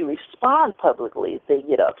then when you respond publicly, they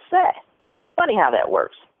get upset. Funny how that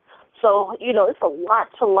works. So, it's a lot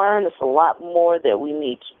to learn. It's a lot more that we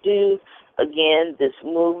need to do. Again, this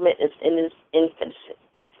movement is in its infancy.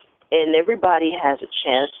 And everybody has a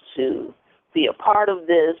chance to be a part of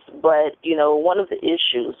this. But, one of the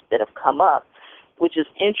issues that have come up, which is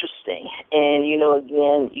interesting, and,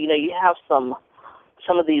 again, you have some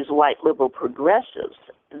of these white liberal progressives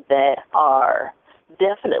that are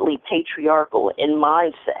definitely patriarchal in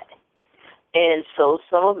mindset. And so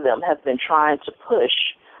some of them have been trying to push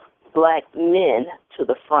black men to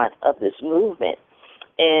the front of this movement.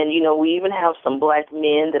 And, we even have some black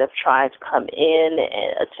men that have tried to come in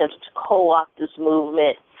and attempt to co-opt this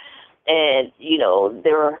movement. And,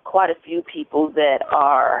 there are quite a few people that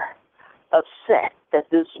are upset that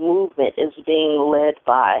this movement is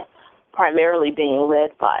primarily being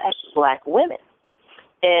led by black women.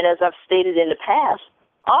 And as I've stated in the past,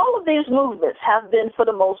 all of these movements have been, for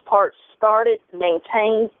the most part, started,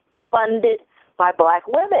 maintained, funded by black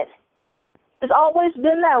women. It's always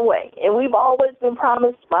been that way. And we've always been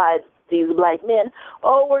promised by these black men,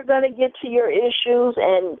 we're going to get to your issues,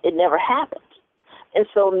 and it never happens. And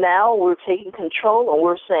so now we're taking control and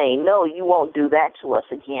we're saying, no, you won't do that to us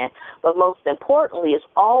again. But most importantly, it's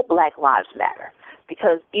all Black Lives Matter.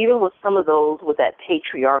 Because even with some of those with that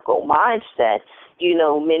patriarchal mindset,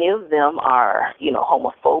 many of them are,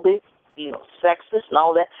 homophobic, sexist and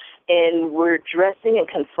all that. And we're addressing and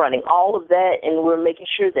confronting all of that, and we're making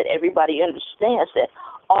sure that everybody understands that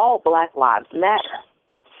all Black lives matter.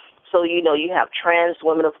 So, you have trans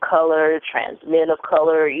women of color, trans men of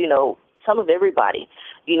color, some of everybody,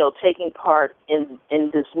 taking part in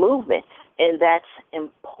this movement. And that's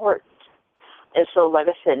important. And so, like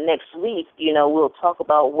I said, next week, we'll talk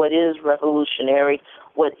about what is revolutionary,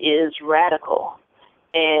 what is radical,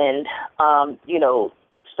 and,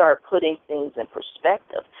 start putting things in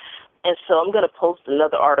perspective. And so I'm going to post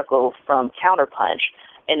another article from Counterpunch,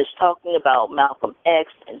 and it's talking about Malcolm X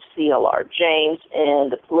and C.L.R. James and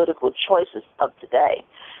the political choices of today.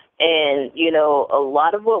 And, a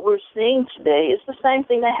lot of what we're seeing today is the same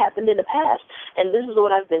thing that happened in the past. And this is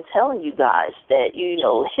what I've been telling you guys, that,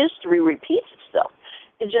 history repeats itself.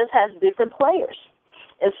 It just has different players.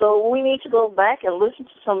 And so we need to go back and listen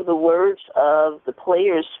to some of the words of the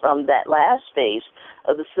players from that last phase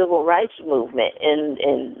of the civil rights movement and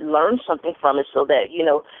learn something from it so that,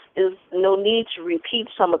 there's no need to repeat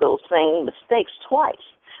some of those same mistakes twice.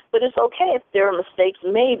 But it's okay if there are mistakes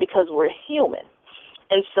made because we're human.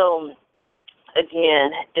 And so,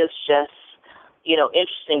 again, it's just,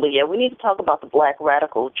 interesting. But, yeah, we need to talk about the Black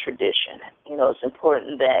radical tradition. It's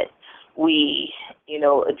important that we,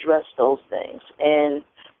 address those things and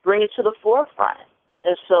bring it to the forefront.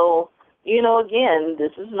 And so, again,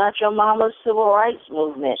 this is not your mama's civil rights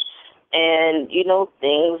movement. And,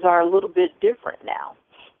 things are a little bit different now.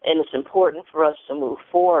 And it's important for us to move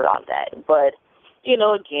forward on that. But,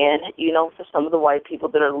 again, for some of the white people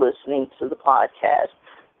that are listening to the podcast,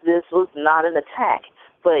 this was not an attack.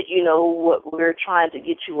 But, what we're trying to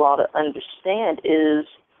get you all to understand is,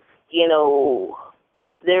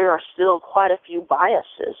 there are still quite a few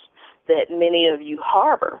biases that many of you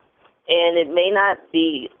harbor. And it may not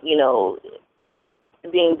be,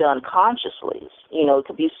 being done consciously. It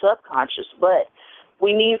could be subconscious. But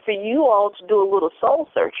we need for you all to do a little soul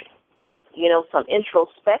searching, some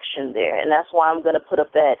introspection there. And that's why I'm going to put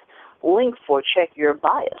up that link for Check Your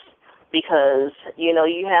Bias. Because,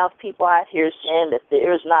 you have people out here saying that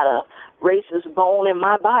there's not a racist bone in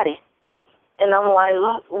my body. And I'm like,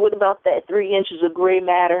 look, what about that 3 inches of gray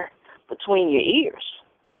matter between your ears?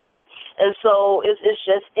 And so it's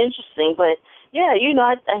just interesting. But, yeah,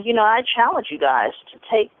 I challenge you guys to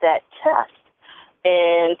take that test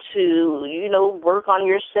and to, work on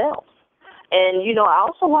yourselves. And, I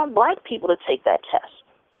also want black people to take that test,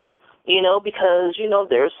 because,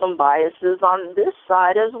 there's some biases on this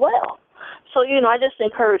side as well. So, I just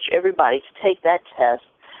encourage everybody to take that test.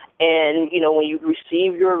 And, when you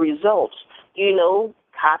receive your results,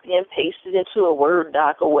 copy and paste it into a Word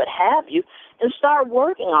doc or what have you, and start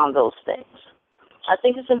working on those things. I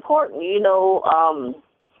think it's important,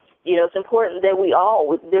 it's important that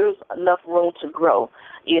there's enough room to grow.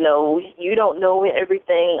 You don't know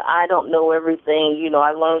everything. I don't know everything.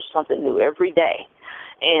 I learn something new every day.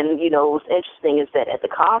 And, what's interesting is that at the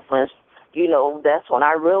conference, that's when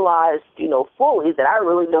I realized, fully that I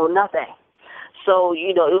really know nothing. So,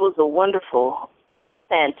 it was a wonderful,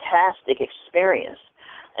 fantastic experience.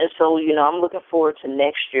 And so, I'm looking forward to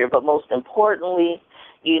next year. But most importantly,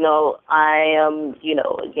 I am,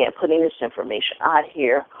 again, putting this information out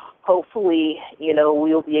here. Hopefully,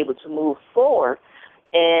 we'll be able to move forward.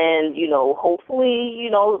 And, hopefully,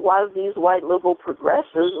 a lot of these white liberal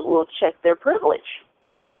progressives will check their privilege.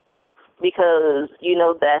 Because,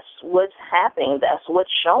 that's what's happening. That's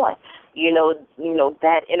what's showing.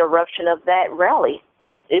 That interruption of that rally,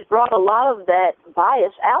 it brought a lot of that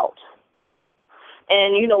bias out.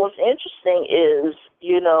 And, what's interesting is,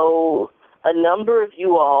 a number of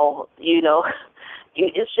you all,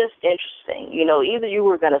 it's just interesting. Either you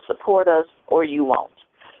were going to support us or you won't.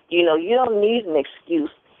 You don't need an excuse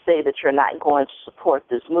to say that you're not going to support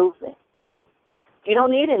this movement. You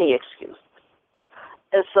don't need any excuse.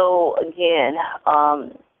 And so, again,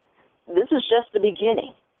 this is just the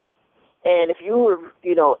beginning. And if you were,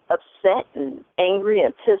 upset and angry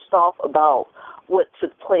and pissed off about what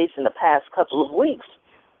took place in the past couple of weeks,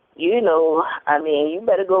 you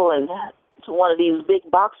better go to one of these big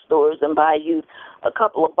box stores and buy you a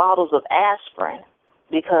couple of bottles of aspirin,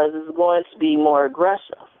 because it's going to be more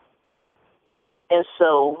aggressive. And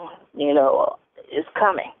so, it's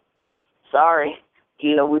coming. Sorry,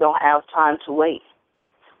 we don't have time to wait.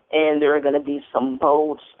 And there are going to be some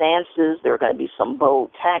bold stances. There are going to be some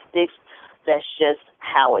bold tactics. That's just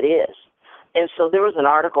how it is. And so there was an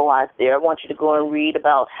article out there. I want you to go and read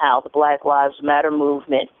about how the Black Lives Matter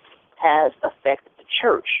movement has affected the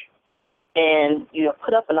church. And,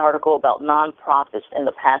 put up an article about nonprofits and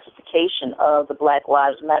the pacification of the Black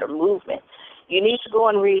Lives Matter movement. You need to go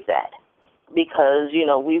and read that, because,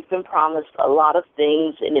 we've been promised a lot of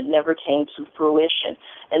things and it never came to fruition.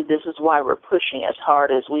 And this is why we're pushing as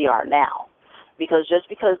hard as we are now. Because just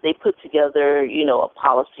because they put together, a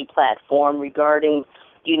policy platform regarding,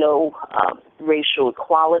 racial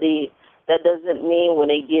equality, that doesn't mean when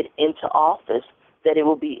they get into office that it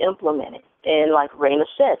will be implemented. And like Raina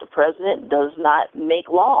said, the president does not make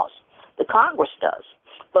laws. The Congress does.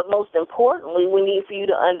 But most importantly, we need for you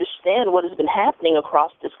to understand what has been happening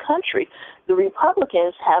across this country. The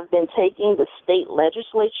Republicans have been taking the state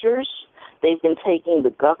legislatures, they've been taking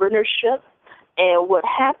the governorship, and what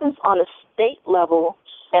happens on a state level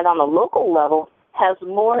and on a local level has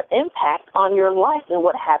more impact on your life than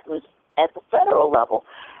what happens at the federal level.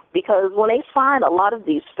 Because when they sign a lot of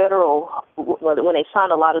these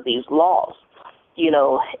laws,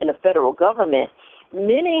 in the federal government,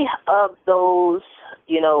 many of those,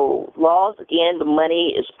 laws, again, the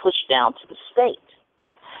money is pushed down to the state.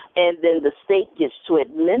 And then the state gets to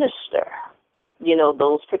administer,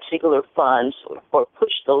 those particular funds or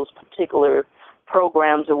push those particular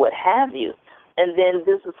programs or what have you. And then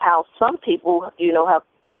this is how some people, have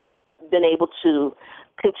been able to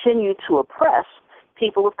continue to oppress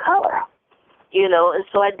people of color. And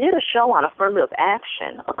so I did a show on affirmative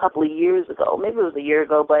action a couple of years ago. Maybe it was a year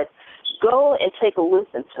ago, but go and take a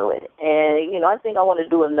listen to it. And, I think I want to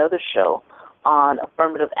do another show on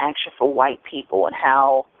affirmative action for white people and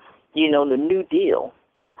how, the New Deal,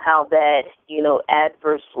 how that,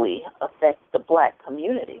 adversely affects the black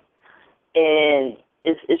community. And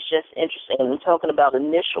it's just interesting. I'm talking about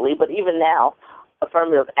initially, but even now,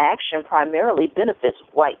 affirmative action primarily benefits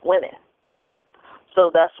white women. So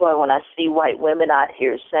that's why when I see white women out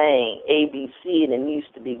here saying ABC and it needs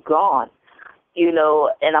to be gone,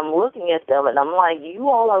 and I'm looking at them and I'm like, you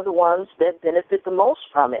all are the ones that benefit the most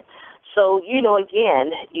from it. So,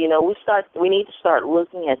 again, we need to start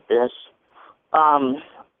looking at this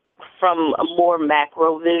from a more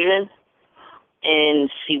macro vision and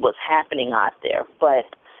see what's happening out there. But,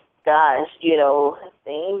 guys,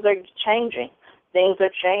 things are changing. Things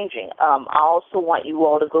are changing. I also want you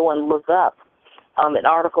all to go and look up an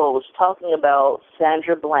article was talking about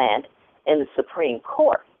Sandra Bland in the Supreme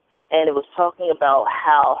Court, and it was talking about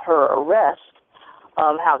how her arrest,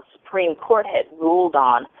 how the Supreme Court had ruled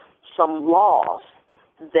on some laws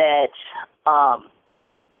that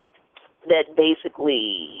that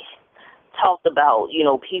basically talked about,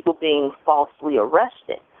 people being falsely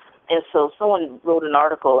arrested. And so someone wrote an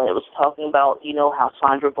article, and it was talking about, how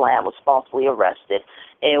Sandra Bland was falsely arrested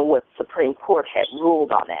and what the Supreme Court had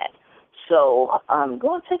ruled on that. So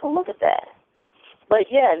go and take a look at that. But,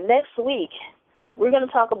 yeah, next week, we're going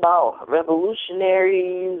to talk about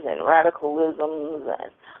revolutionaries and radicalisms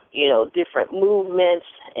and, different movements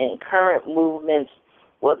and current movements,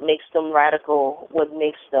 what makes them radical, what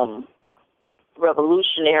makes them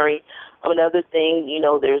revolutionary. Another thing,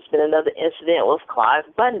 there's been another incident with Clive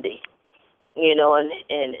Bundy, and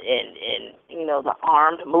the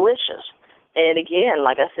armed militias. And again,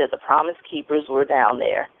 like I said, the Promise Keepers were down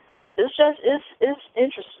there. It's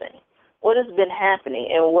interesting what has been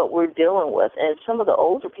happening and what we're dealing with. And some of the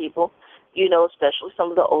older people, especially some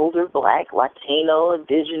of the older Black, Latino,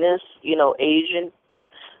 Indigenous, Asian,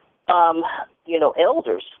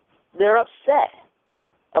 elders, they're upset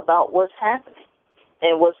about what's happening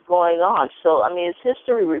and what's going on. So, it's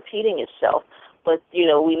history repeating itself, but,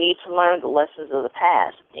 we need to learn the lessons of the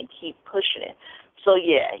past and keep pushing it. So,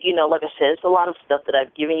 yeah, like I said, it's a lot of stuff that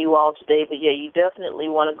I've given you all today, but, yeah, you definitely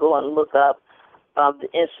want to go and look up the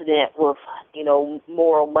incident with,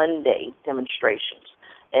 Moral Monday demonstrations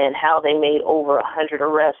and how they made over 100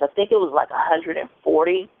 arrests. I think it was like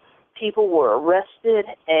 140 people were arrested,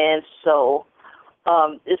 and so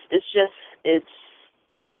it's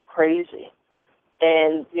crazy.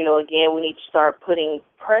 And, again, we need to start putting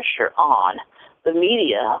pressure on the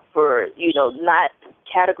media for, not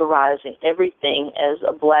categorizing everything as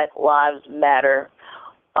a Black Lives Matter,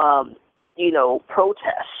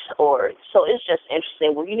 protests. So it's just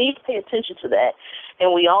interesting. Well, you need to pay attention to that.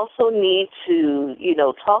 And we also need to,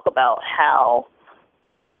 talk about how,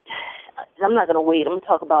 I'm not going to wait, I'm going to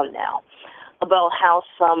talk about it now, about how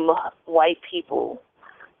some white people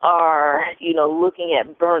are, looking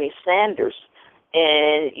at Bernie Sanders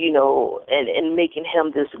and, and making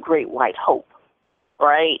him this great white hope,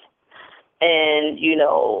 right? And,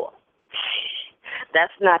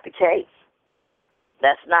 that's not the case.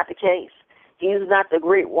 That's not the case. He's not the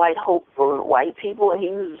great white hope for white people, and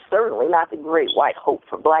he's certainly not the great white hope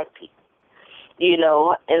for Black people,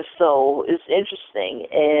 and so it's interesting.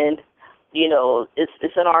 And,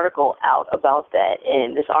 it's an article out about that,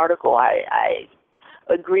 and this article, I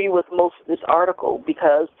agree with most of this article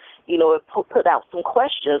because, it put out some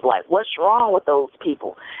questions like, what's wrong with those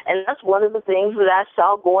people? And that's one of the things that I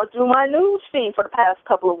saw going through my news feed for the past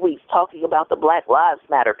couple of weeks, talking about the Black Lives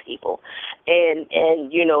Matter people and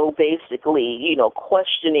basically,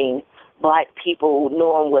 questioning Black people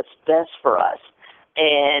knowing what's best for us.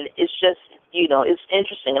 And it's just, it's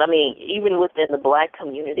interesting. And even within the Black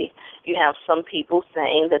community, you have some people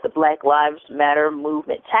saying that the Black Lives Matter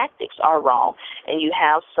movement tactics are wrong, and you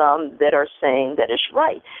have some that are saying that it's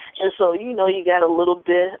right. And so, you got a little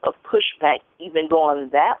bit of pushback even going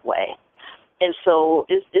that way. And so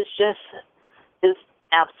it's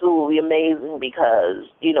absolutely amazing because,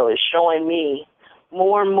 it's showing me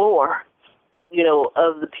more and more,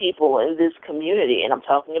 of the people in this community, and I'm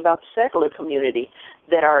talking about the secular community,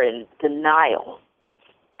 that are in denial,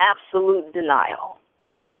 absolute denial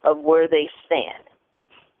of where they stand.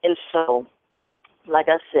 And so, like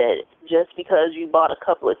I said, just because you bought a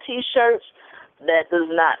couple of T-shirts, that does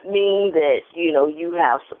not mean that, you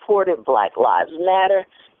have supported Black Lives Matter.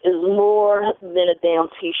 Is more than a damn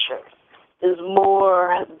T-shirt. Is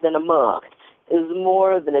more than a mug. Is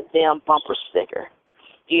more than a damn bumper sticker.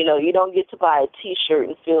 You don't get to buy a T-shirt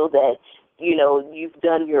and feel that, you've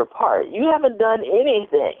done your part. You haven't done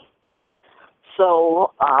anything.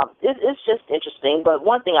 So it's just interesting. But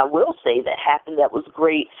one thing I will say that happened that was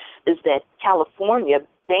great is that California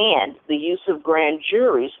banned the use of grand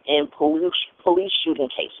juries in police shooting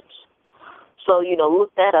cases. So,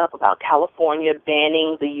 look that up about California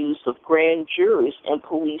banning the use of grand juries in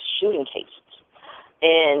police shooting cases.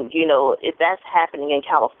 And, if that's happening in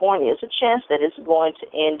California, it's a chance that it's going to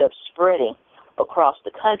end up spreading across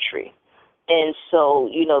the country. And so,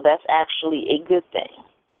 that's actually a good thing.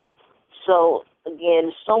 So,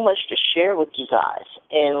 again, so much to share with you guys.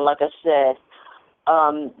 And like I said,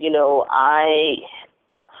 I'm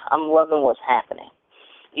loving what's happening,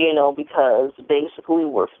 because basically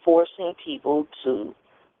we're forcing people to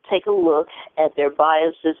take a look at their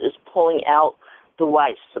biases, is pulling out the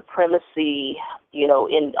white supremacy,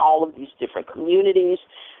 in all of these different communities,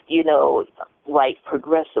 like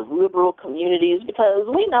progressive liberal communities, because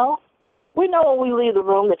we know when we leave the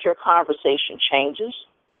room that your conversation changes.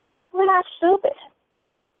 We're not stupid.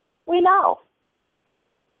 We know.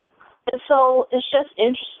 And so it's just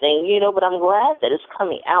interesting, but I'm glad that it's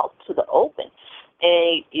coming out to the open.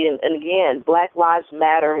 And again, Black Lives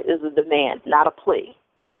Matter is a demand, not a plea.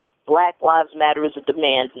 Black Lives Matter is a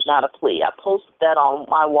demand, not a plea. I posted that on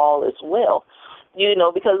my wall as well,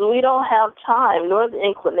 because we don't have time nor the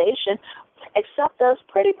inclination. Accept us,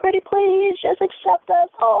 pretty please. Just accept us.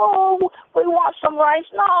 Oh, we want some rights.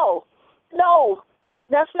 No,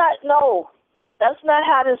 that's not, no. That's not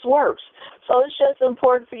how this works. So it's just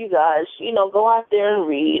important for you guys, go out there and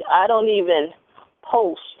read. I don't even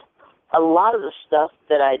post a lot of the stuff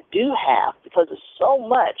that I do have because it's so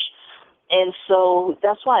much. And so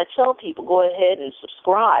that's why I tell people, go ahead and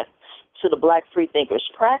subscribe to the Black Freethinkers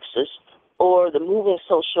Praxis or the Moving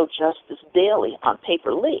Social Justice Daily on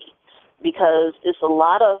Paper Lee, because it's a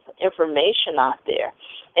lot of information out there.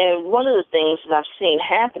 And one of the things that I've seen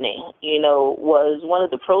happening, was one of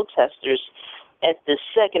the protesters at the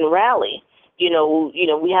second rally.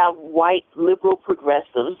 We have white liberal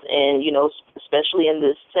progressives and, especially in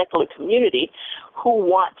the secular community, who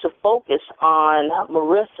want to focus on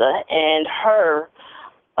Marissa and her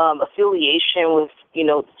affiliation with,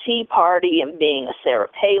 the Tea Party and being a Sarah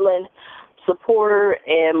Palin supporter.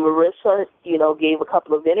 And Marissa, gave a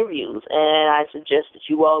couple of interviews, and I suggest that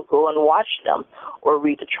you all go and watch them or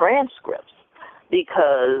read the transcripts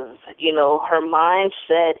because, her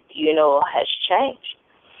mindset, has changed.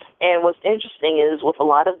 And what's interesting is with a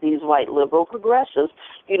lot of these white liberal progressives,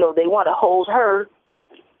 they want to hold her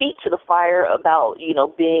feet to the fire about,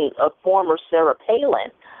 being a former Sarah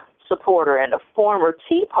Palin supporter and a former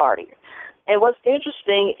Tea Partier. And what's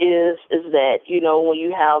interesting is that, when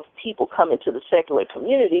you have people come into the secular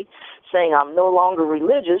community saying, I'm no longer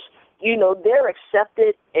religious, they're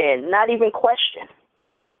accepted and not even questioned.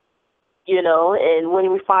 And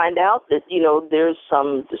when we find out that, there's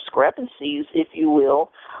some discrepancies, if you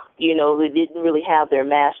will, they didn't really have their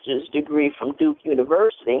master's degree from Duke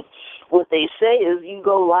University, what they say is you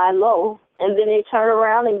go lie low, and then they turn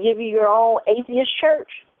around and give you your own atheist church.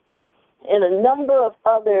 And a number of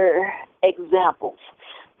other examples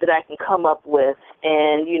that I can come up with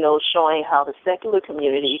and, showing how the secular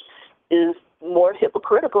community is more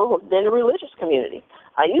hypocritical than the religious community.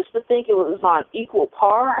 I used to think it was on equal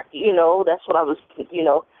par, that's what I was,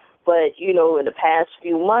 but, in the past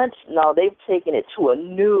few months, no, they've taken it to a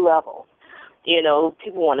new level.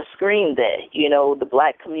 People want to scream that, the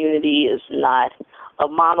black community is not a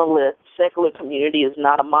monolith, secular community is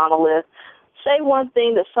not a monolith. Say one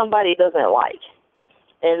thing that somebody doesn't like,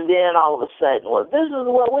 and then all of a sudden, well, this is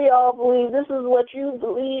what we all believe, this is what you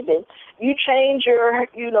believe, and you change your,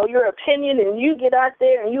 your opinion, and you get out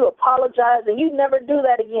there and you apologize, and you never do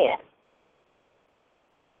that again.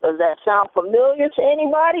 Does that sound familiar to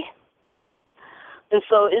anybody? And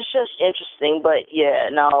so it's just interesting, but yeah,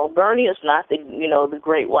 no, Bernie is not the, the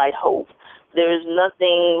great white hope. There is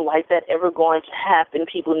nothing like that ever going to happen.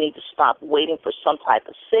 People need to stop waiting for some type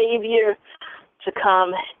of savior to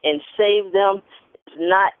come and save them. It's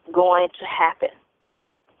not going to happen.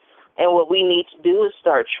 And what we need to do is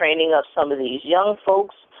start training up some of these young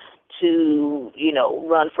folks to,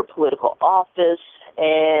 run for political office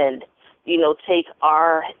and, take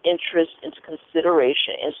our interests into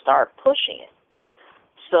consideration and start pushing it.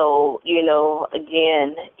 So,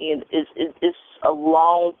 again, it's a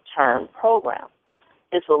long-term program.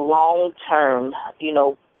 It's a long-term,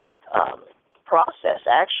 process,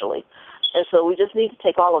 actually. And so we just need to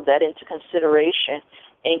take all of that into consideration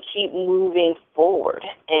and keep moving forward.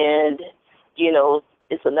 And,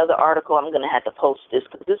 it's another article. I'm going to have to post this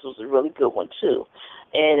because this was a really good one, too.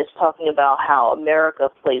 And it's talking about how America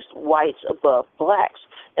placed whites above blacks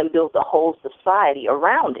and built a whole society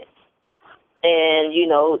around it. And,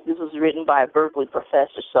 this was written by a Berkeley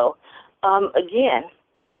professor. So, again,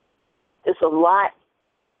 it's a lot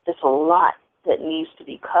that needs to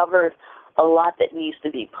be covered, a lot that needs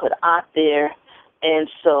to be put out there. And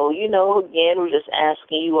so, again, we're just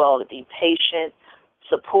asking you all to be patient,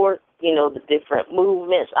 support, the different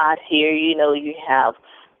movements out here. You have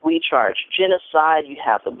We Charge Genocide, you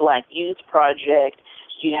have the Black Youth Project,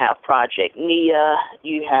 you have Project NIA,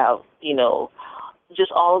 you have,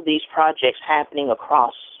 just all of these projects happening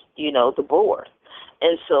across, the board.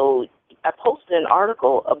 And so I posted an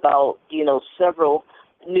article about, several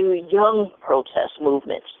new young protest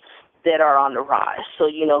movements that are on the rise. So,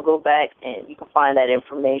 go back and you can find that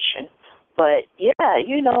information. But, yeah,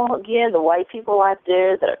 again, the white people out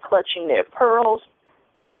there that are clutching their pearls,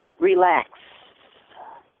 relax,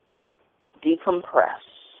 decompress,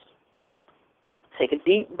 take a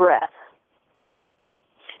deep breath,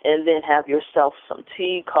 and then have yourself some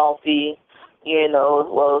tea, coffee, it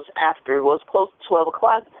was close to 12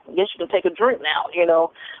 o'clock. I guess you can take a drink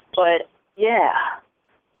now, But, yeah,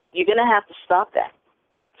 you're going to have to stop that.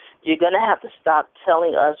 You're going to have to stop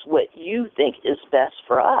telling us what you think is best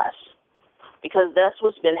for us, because that's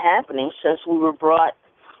what's been happening since we were brought,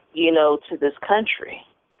 to this country.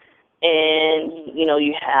 And,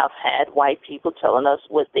 you have had white people telling us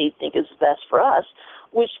what they think is best for us,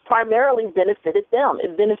 which primarily benefited them.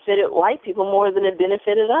 It benefited white people more than it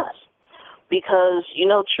benefited us. Because,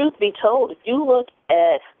 truth be told, if you look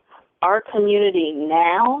at our community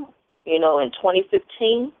now, in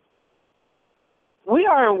 2015, we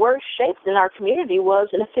are in worse shape than our community was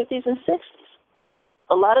in the 50s and 60s.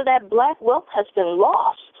 A lot of that black wealth has been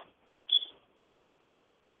lost.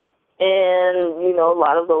 And, a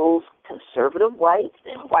lot of those conservative whites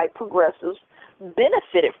and white progressives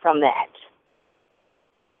benefited from that.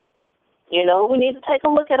 We need to take a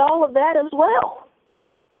look at all of that as well.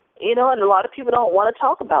 And a lot of people don't want to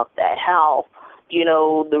talk about that, how,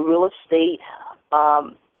 the real estate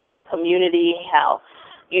community, how,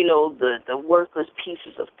 the worthless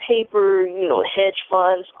pieces of paper, hedge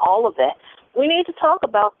funds, all of that. We need to talk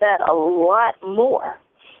about that a lot more,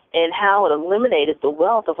 and how it eliminated the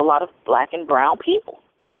wealth of a lot of black and brown people.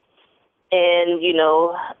 And,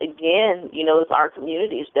 again, it's our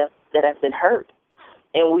communities that have been hurt.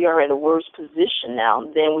 And we are in a worse position now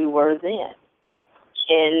than we were then.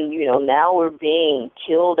 And, now we're being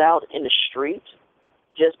killed out in the street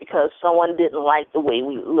just because someone didn't like the way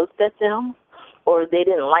we looked at them, or they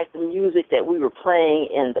didn't like the music that we were playing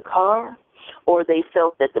in the car, or they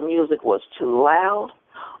felt that the music was too loud,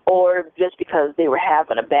 or just because they were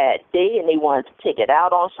having a bad day and they wanted to take it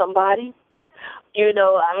out on somebody. There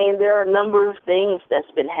are a number of things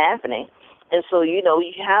that's been happening. And so, you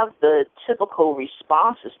have the typical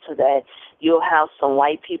responses to that. You'll have some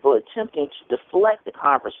white people attempting to deflect the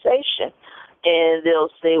conversation, and they'll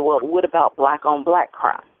say, well, what about black-on-black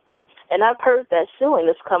crime? And I've heard that feeling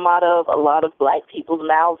that's come out of a lot of black people's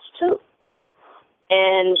mouths, too.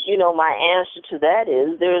 And, my answer to that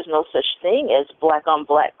is there is no such thing as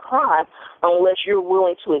black-on-black crime unless you're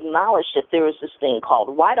willing to acknowledge that there is this thing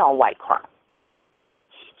called white-on-white crime.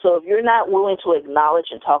 So if you're not willing to acknowledge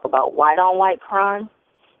and talk about white-on-white crime,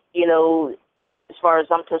 as far as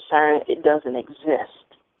I'm concerned, it doesn't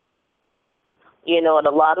exist. And a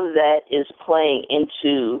lot of that is playing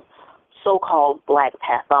into so-called black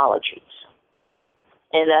pathologies.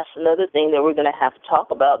 And that's another thing that we're going to have to talk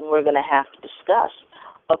about, and we're going to have to discuss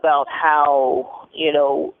about how,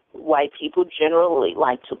 white people generally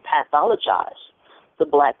like to pathologize the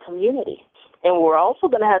black community. And we're also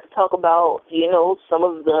going to have to talk about, some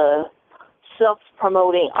of the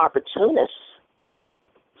self-promoting opportunists,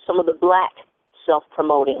 some of the black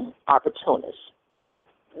self-promoting opportunists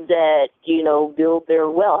that, build their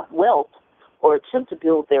wealth or attempt to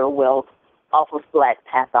build their wealth off of black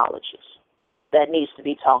pathologies. That needs to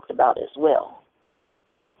be talked about as well.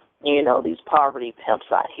 These poverty pimps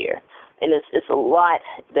out here. And it's a lot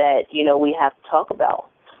that, we have to talk about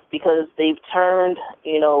because they've turned,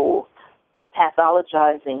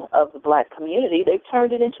 pathologizing of the black community, they've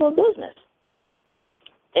turned it into a business.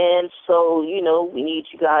 And so, we need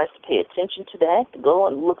you guys to pay attention to that, to go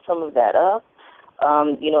and look some of that up.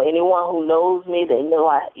 Anyone who knows me, they know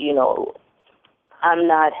I'm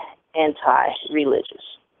not anti-religious.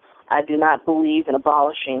 I do not believe in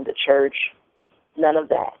abolishing the church, none of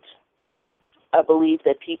that. I believe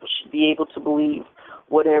that people should be able to believe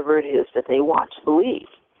whatever it is that they want to believe.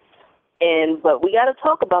 But we got to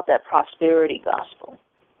talk about that prosperity gospel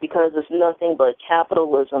because it's nothing but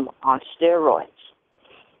capitalism on steroids.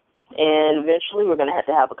 And eventually we're going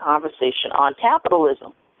to have a conversation on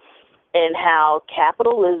capitalism and how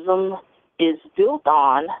capitalism is built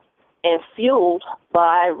on and fueled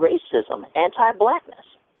by racism, anti-blackness.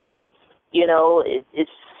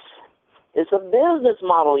 It's a business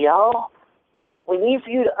model, y'all. We need for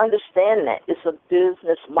you to understand that. It's a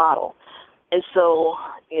business model. And so,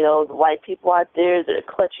 the white people out there that are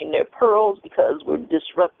clutching their pearls because we're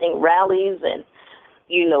disrupting rallies and,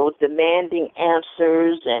 demanding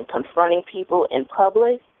answers and confronting people in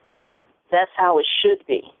public, that's how it should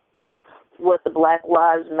be. What the Black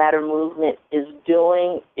Lives Matter movement is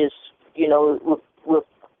doing is, with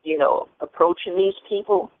approaching these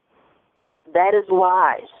people, that is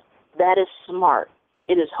wise. That is smart.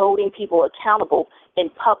 It is holding people accountable in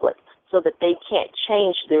public so that they can't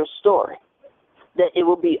change their story, that it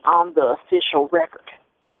will be on the official record.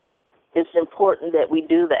 It's important that we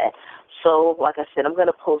do that. So, like I said, I'm going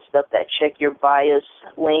to post up that Check Your Bias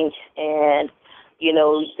link, and,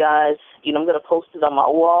 guys, I'm going to post it on my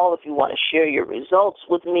wall. If you want to share your results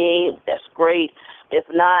with me, that's great. If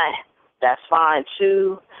not, that's fine,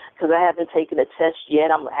 too, because I haven't taken a test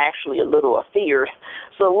yet. I'm actually a little afeared,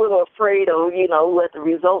 so a little afraid of, what the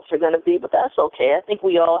results are going to be, but that's okay. I think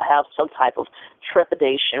we all have some type of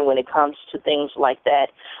trepidation when it comes to things like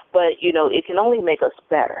that, but, it can only make us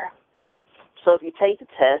better. So if you take the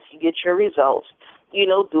test, you get your results,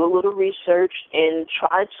 do a little research and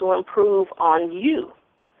try to improve on you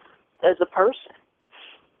as a person.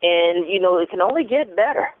 And, it can only get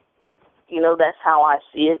better. that's how I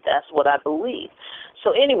see it. That's what I believe.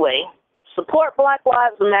 So anyway, support Black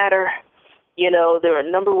Lives Matter. There are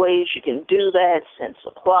a number of ways you can do that. Send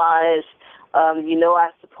supplies. I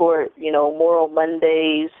support, Moral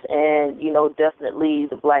Mondays and, definitely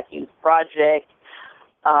the Black Youth Project,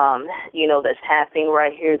 that's happening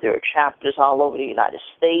right here. There are chapters all over the United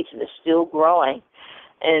States, and it's still growing.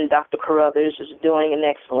 And Dr. Carruthers is doing an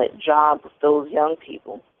excellent job with those young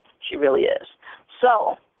people. She really is.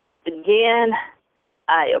 So, again,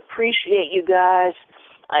 I appreciate you guys.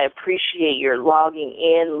 I appreciate your logging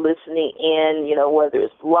in, listening in, whether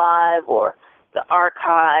it's live or the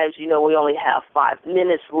archives. We only have 5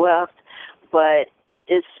 minutes left, but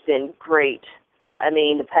it's been great. I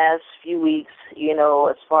mean, the past few weeks,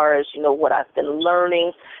 as far as, what I've been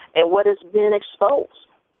learning and what has been exposed.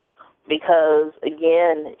 Because,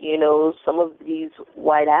 again, some of these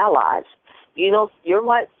white allies, your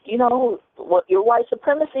white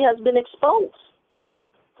supremacy has been exposed,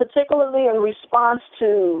 particularly in response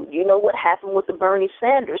to, what happened with the Bernie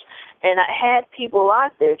Sanders. And I had people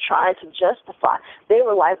out there trying to justify. They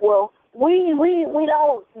were like, well, we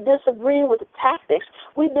don't disagree with the tactics.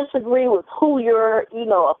 We disagree with who you're,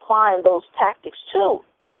 applying those tactics to.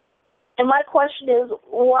 And my question is,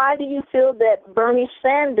 why do you feel that Bernie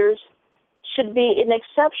Sanders should be an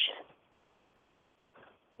exception?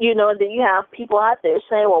 And then you have people out there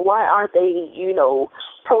saying, well, why aren't they,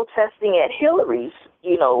 protesting at Hillary's,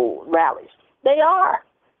 rallies? They are.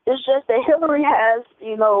 It's just that Hillary has,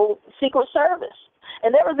 Secret Service.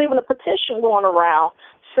 And there was even a petition going around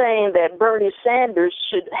saying that Bernie Sanders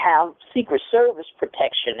should have Secret Service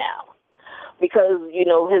protection now because,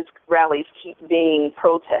 his rallies keep being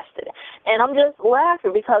protested. And I'm just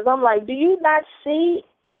laughing because I'm like, do you not see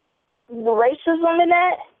the racism in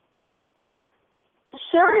that?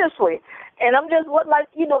 Seriously. And I'm just like,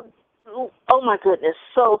 oh my goodness.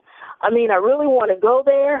 So, I really want to go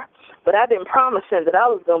there, but I've been promising that I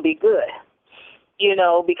was going to be good,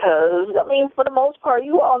 because, for the most part,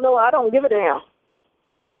 you all know I don't give a damn.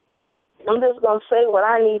 I'm just going to say what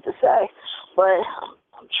I need to say, but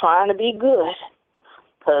I'm trying to be good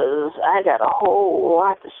because I got a whole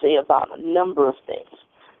lot to say about a number of things.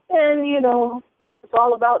 And, it's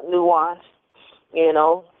all about nuance,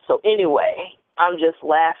 So anyway, I'm just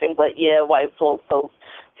laughing, but yeah, white folks, if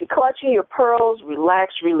you're clutching your pearls,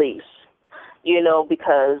 relax, release.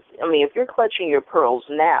 Because, if you're clutching your pearls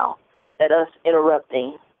now at us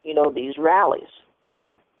interrupting, these rallies,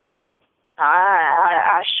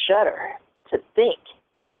 I shudder to think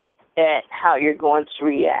at how you're going to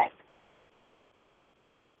react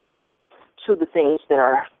to the things that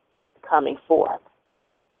are coming forth.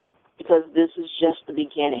 Because this is just the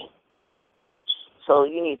beginning. So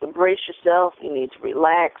you need to brace yourself. You need to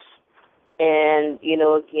relax. And,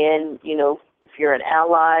 again, if you're an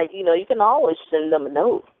ally, you can always send them a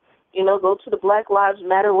note. Go to the Black Lives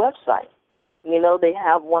Matter website. They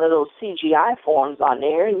have one of those CGI forms on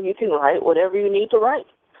there, and you can write whatever you need to write.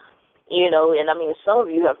 And some of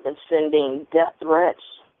you have been sending death threats,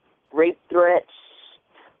 rape threats,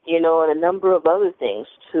 and a number of other things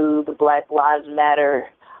to the Black Lives Matter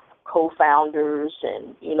co-founders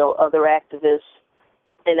and, other activists.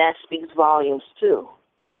 And that speaks volumes, too.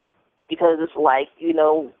 Because it's like,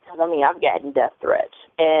 I've gotten death threats.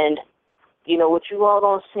 And, what you all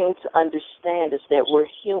don't seem to understand is that we're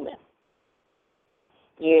human.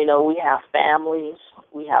 We have families.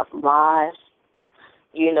 We have lives.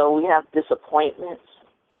 We have disappointments.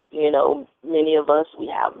 Many of us, we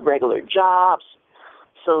have regular jobs.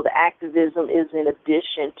 So the activism is in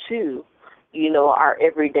addition to, our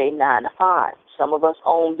everyday 9 to 5. Some of us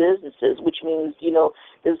own businesses, which means,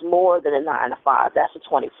 there's more than a 9 to 5. That's a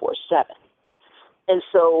 24/7. And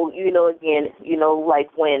so, again, like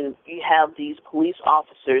when you have these police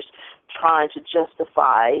officers trying to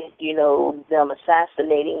justify, them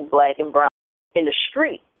assassinating black and brown in the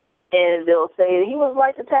street. And they'll say he was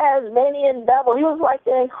like the Tasmanian devil. He was like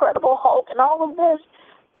the Incredible Hulk and all of this.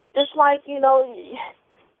 Just like, you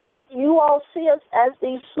all see us as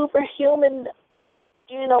these superhuman,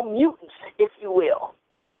 mutants, if you will.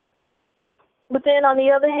 But then on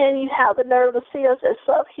the other hand, you have the nerve to see us as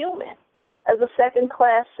subhuman, as a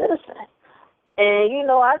second-class citizen. And,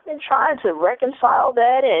 I've been trying to reconcile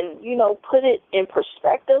that and, put it in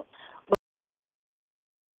perspective. But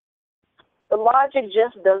the logic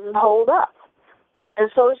just doesn't hold up.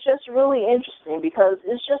 And so it's just really interesting because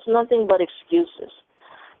it's just nothing but excuses.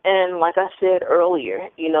 And like I said earlier,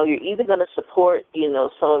 you're either going to support,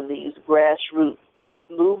 some of these grassroots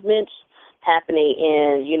movements happening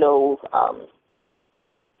in,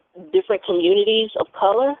 different communities of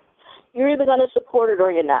color. You're either going to support it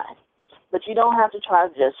or you're not. But you don't have to try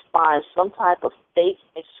to just find some type of fake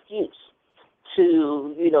excuse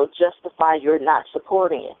to, justify you're not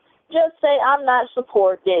supporting it. Just say, I'm not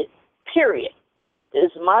supporting it, period.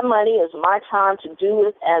 It's my money, it's my time to do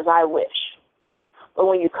it as I wish. But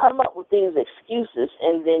when you come up with these excuses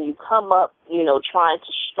and then you come up, trying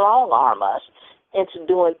to strong-arm us into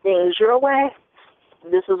doing things your way,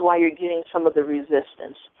 this is why you're getting some of the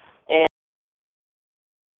resistance. And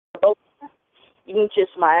you can kiss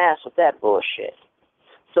my ass with that bullshit.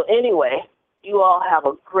 So anyway, you all have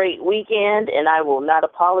a great weekend, and I will not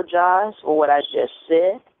apologize for what I just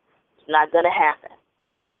said. It's not going to happen.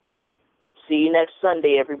 See you next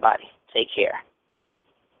Sunday, everybody. Take care.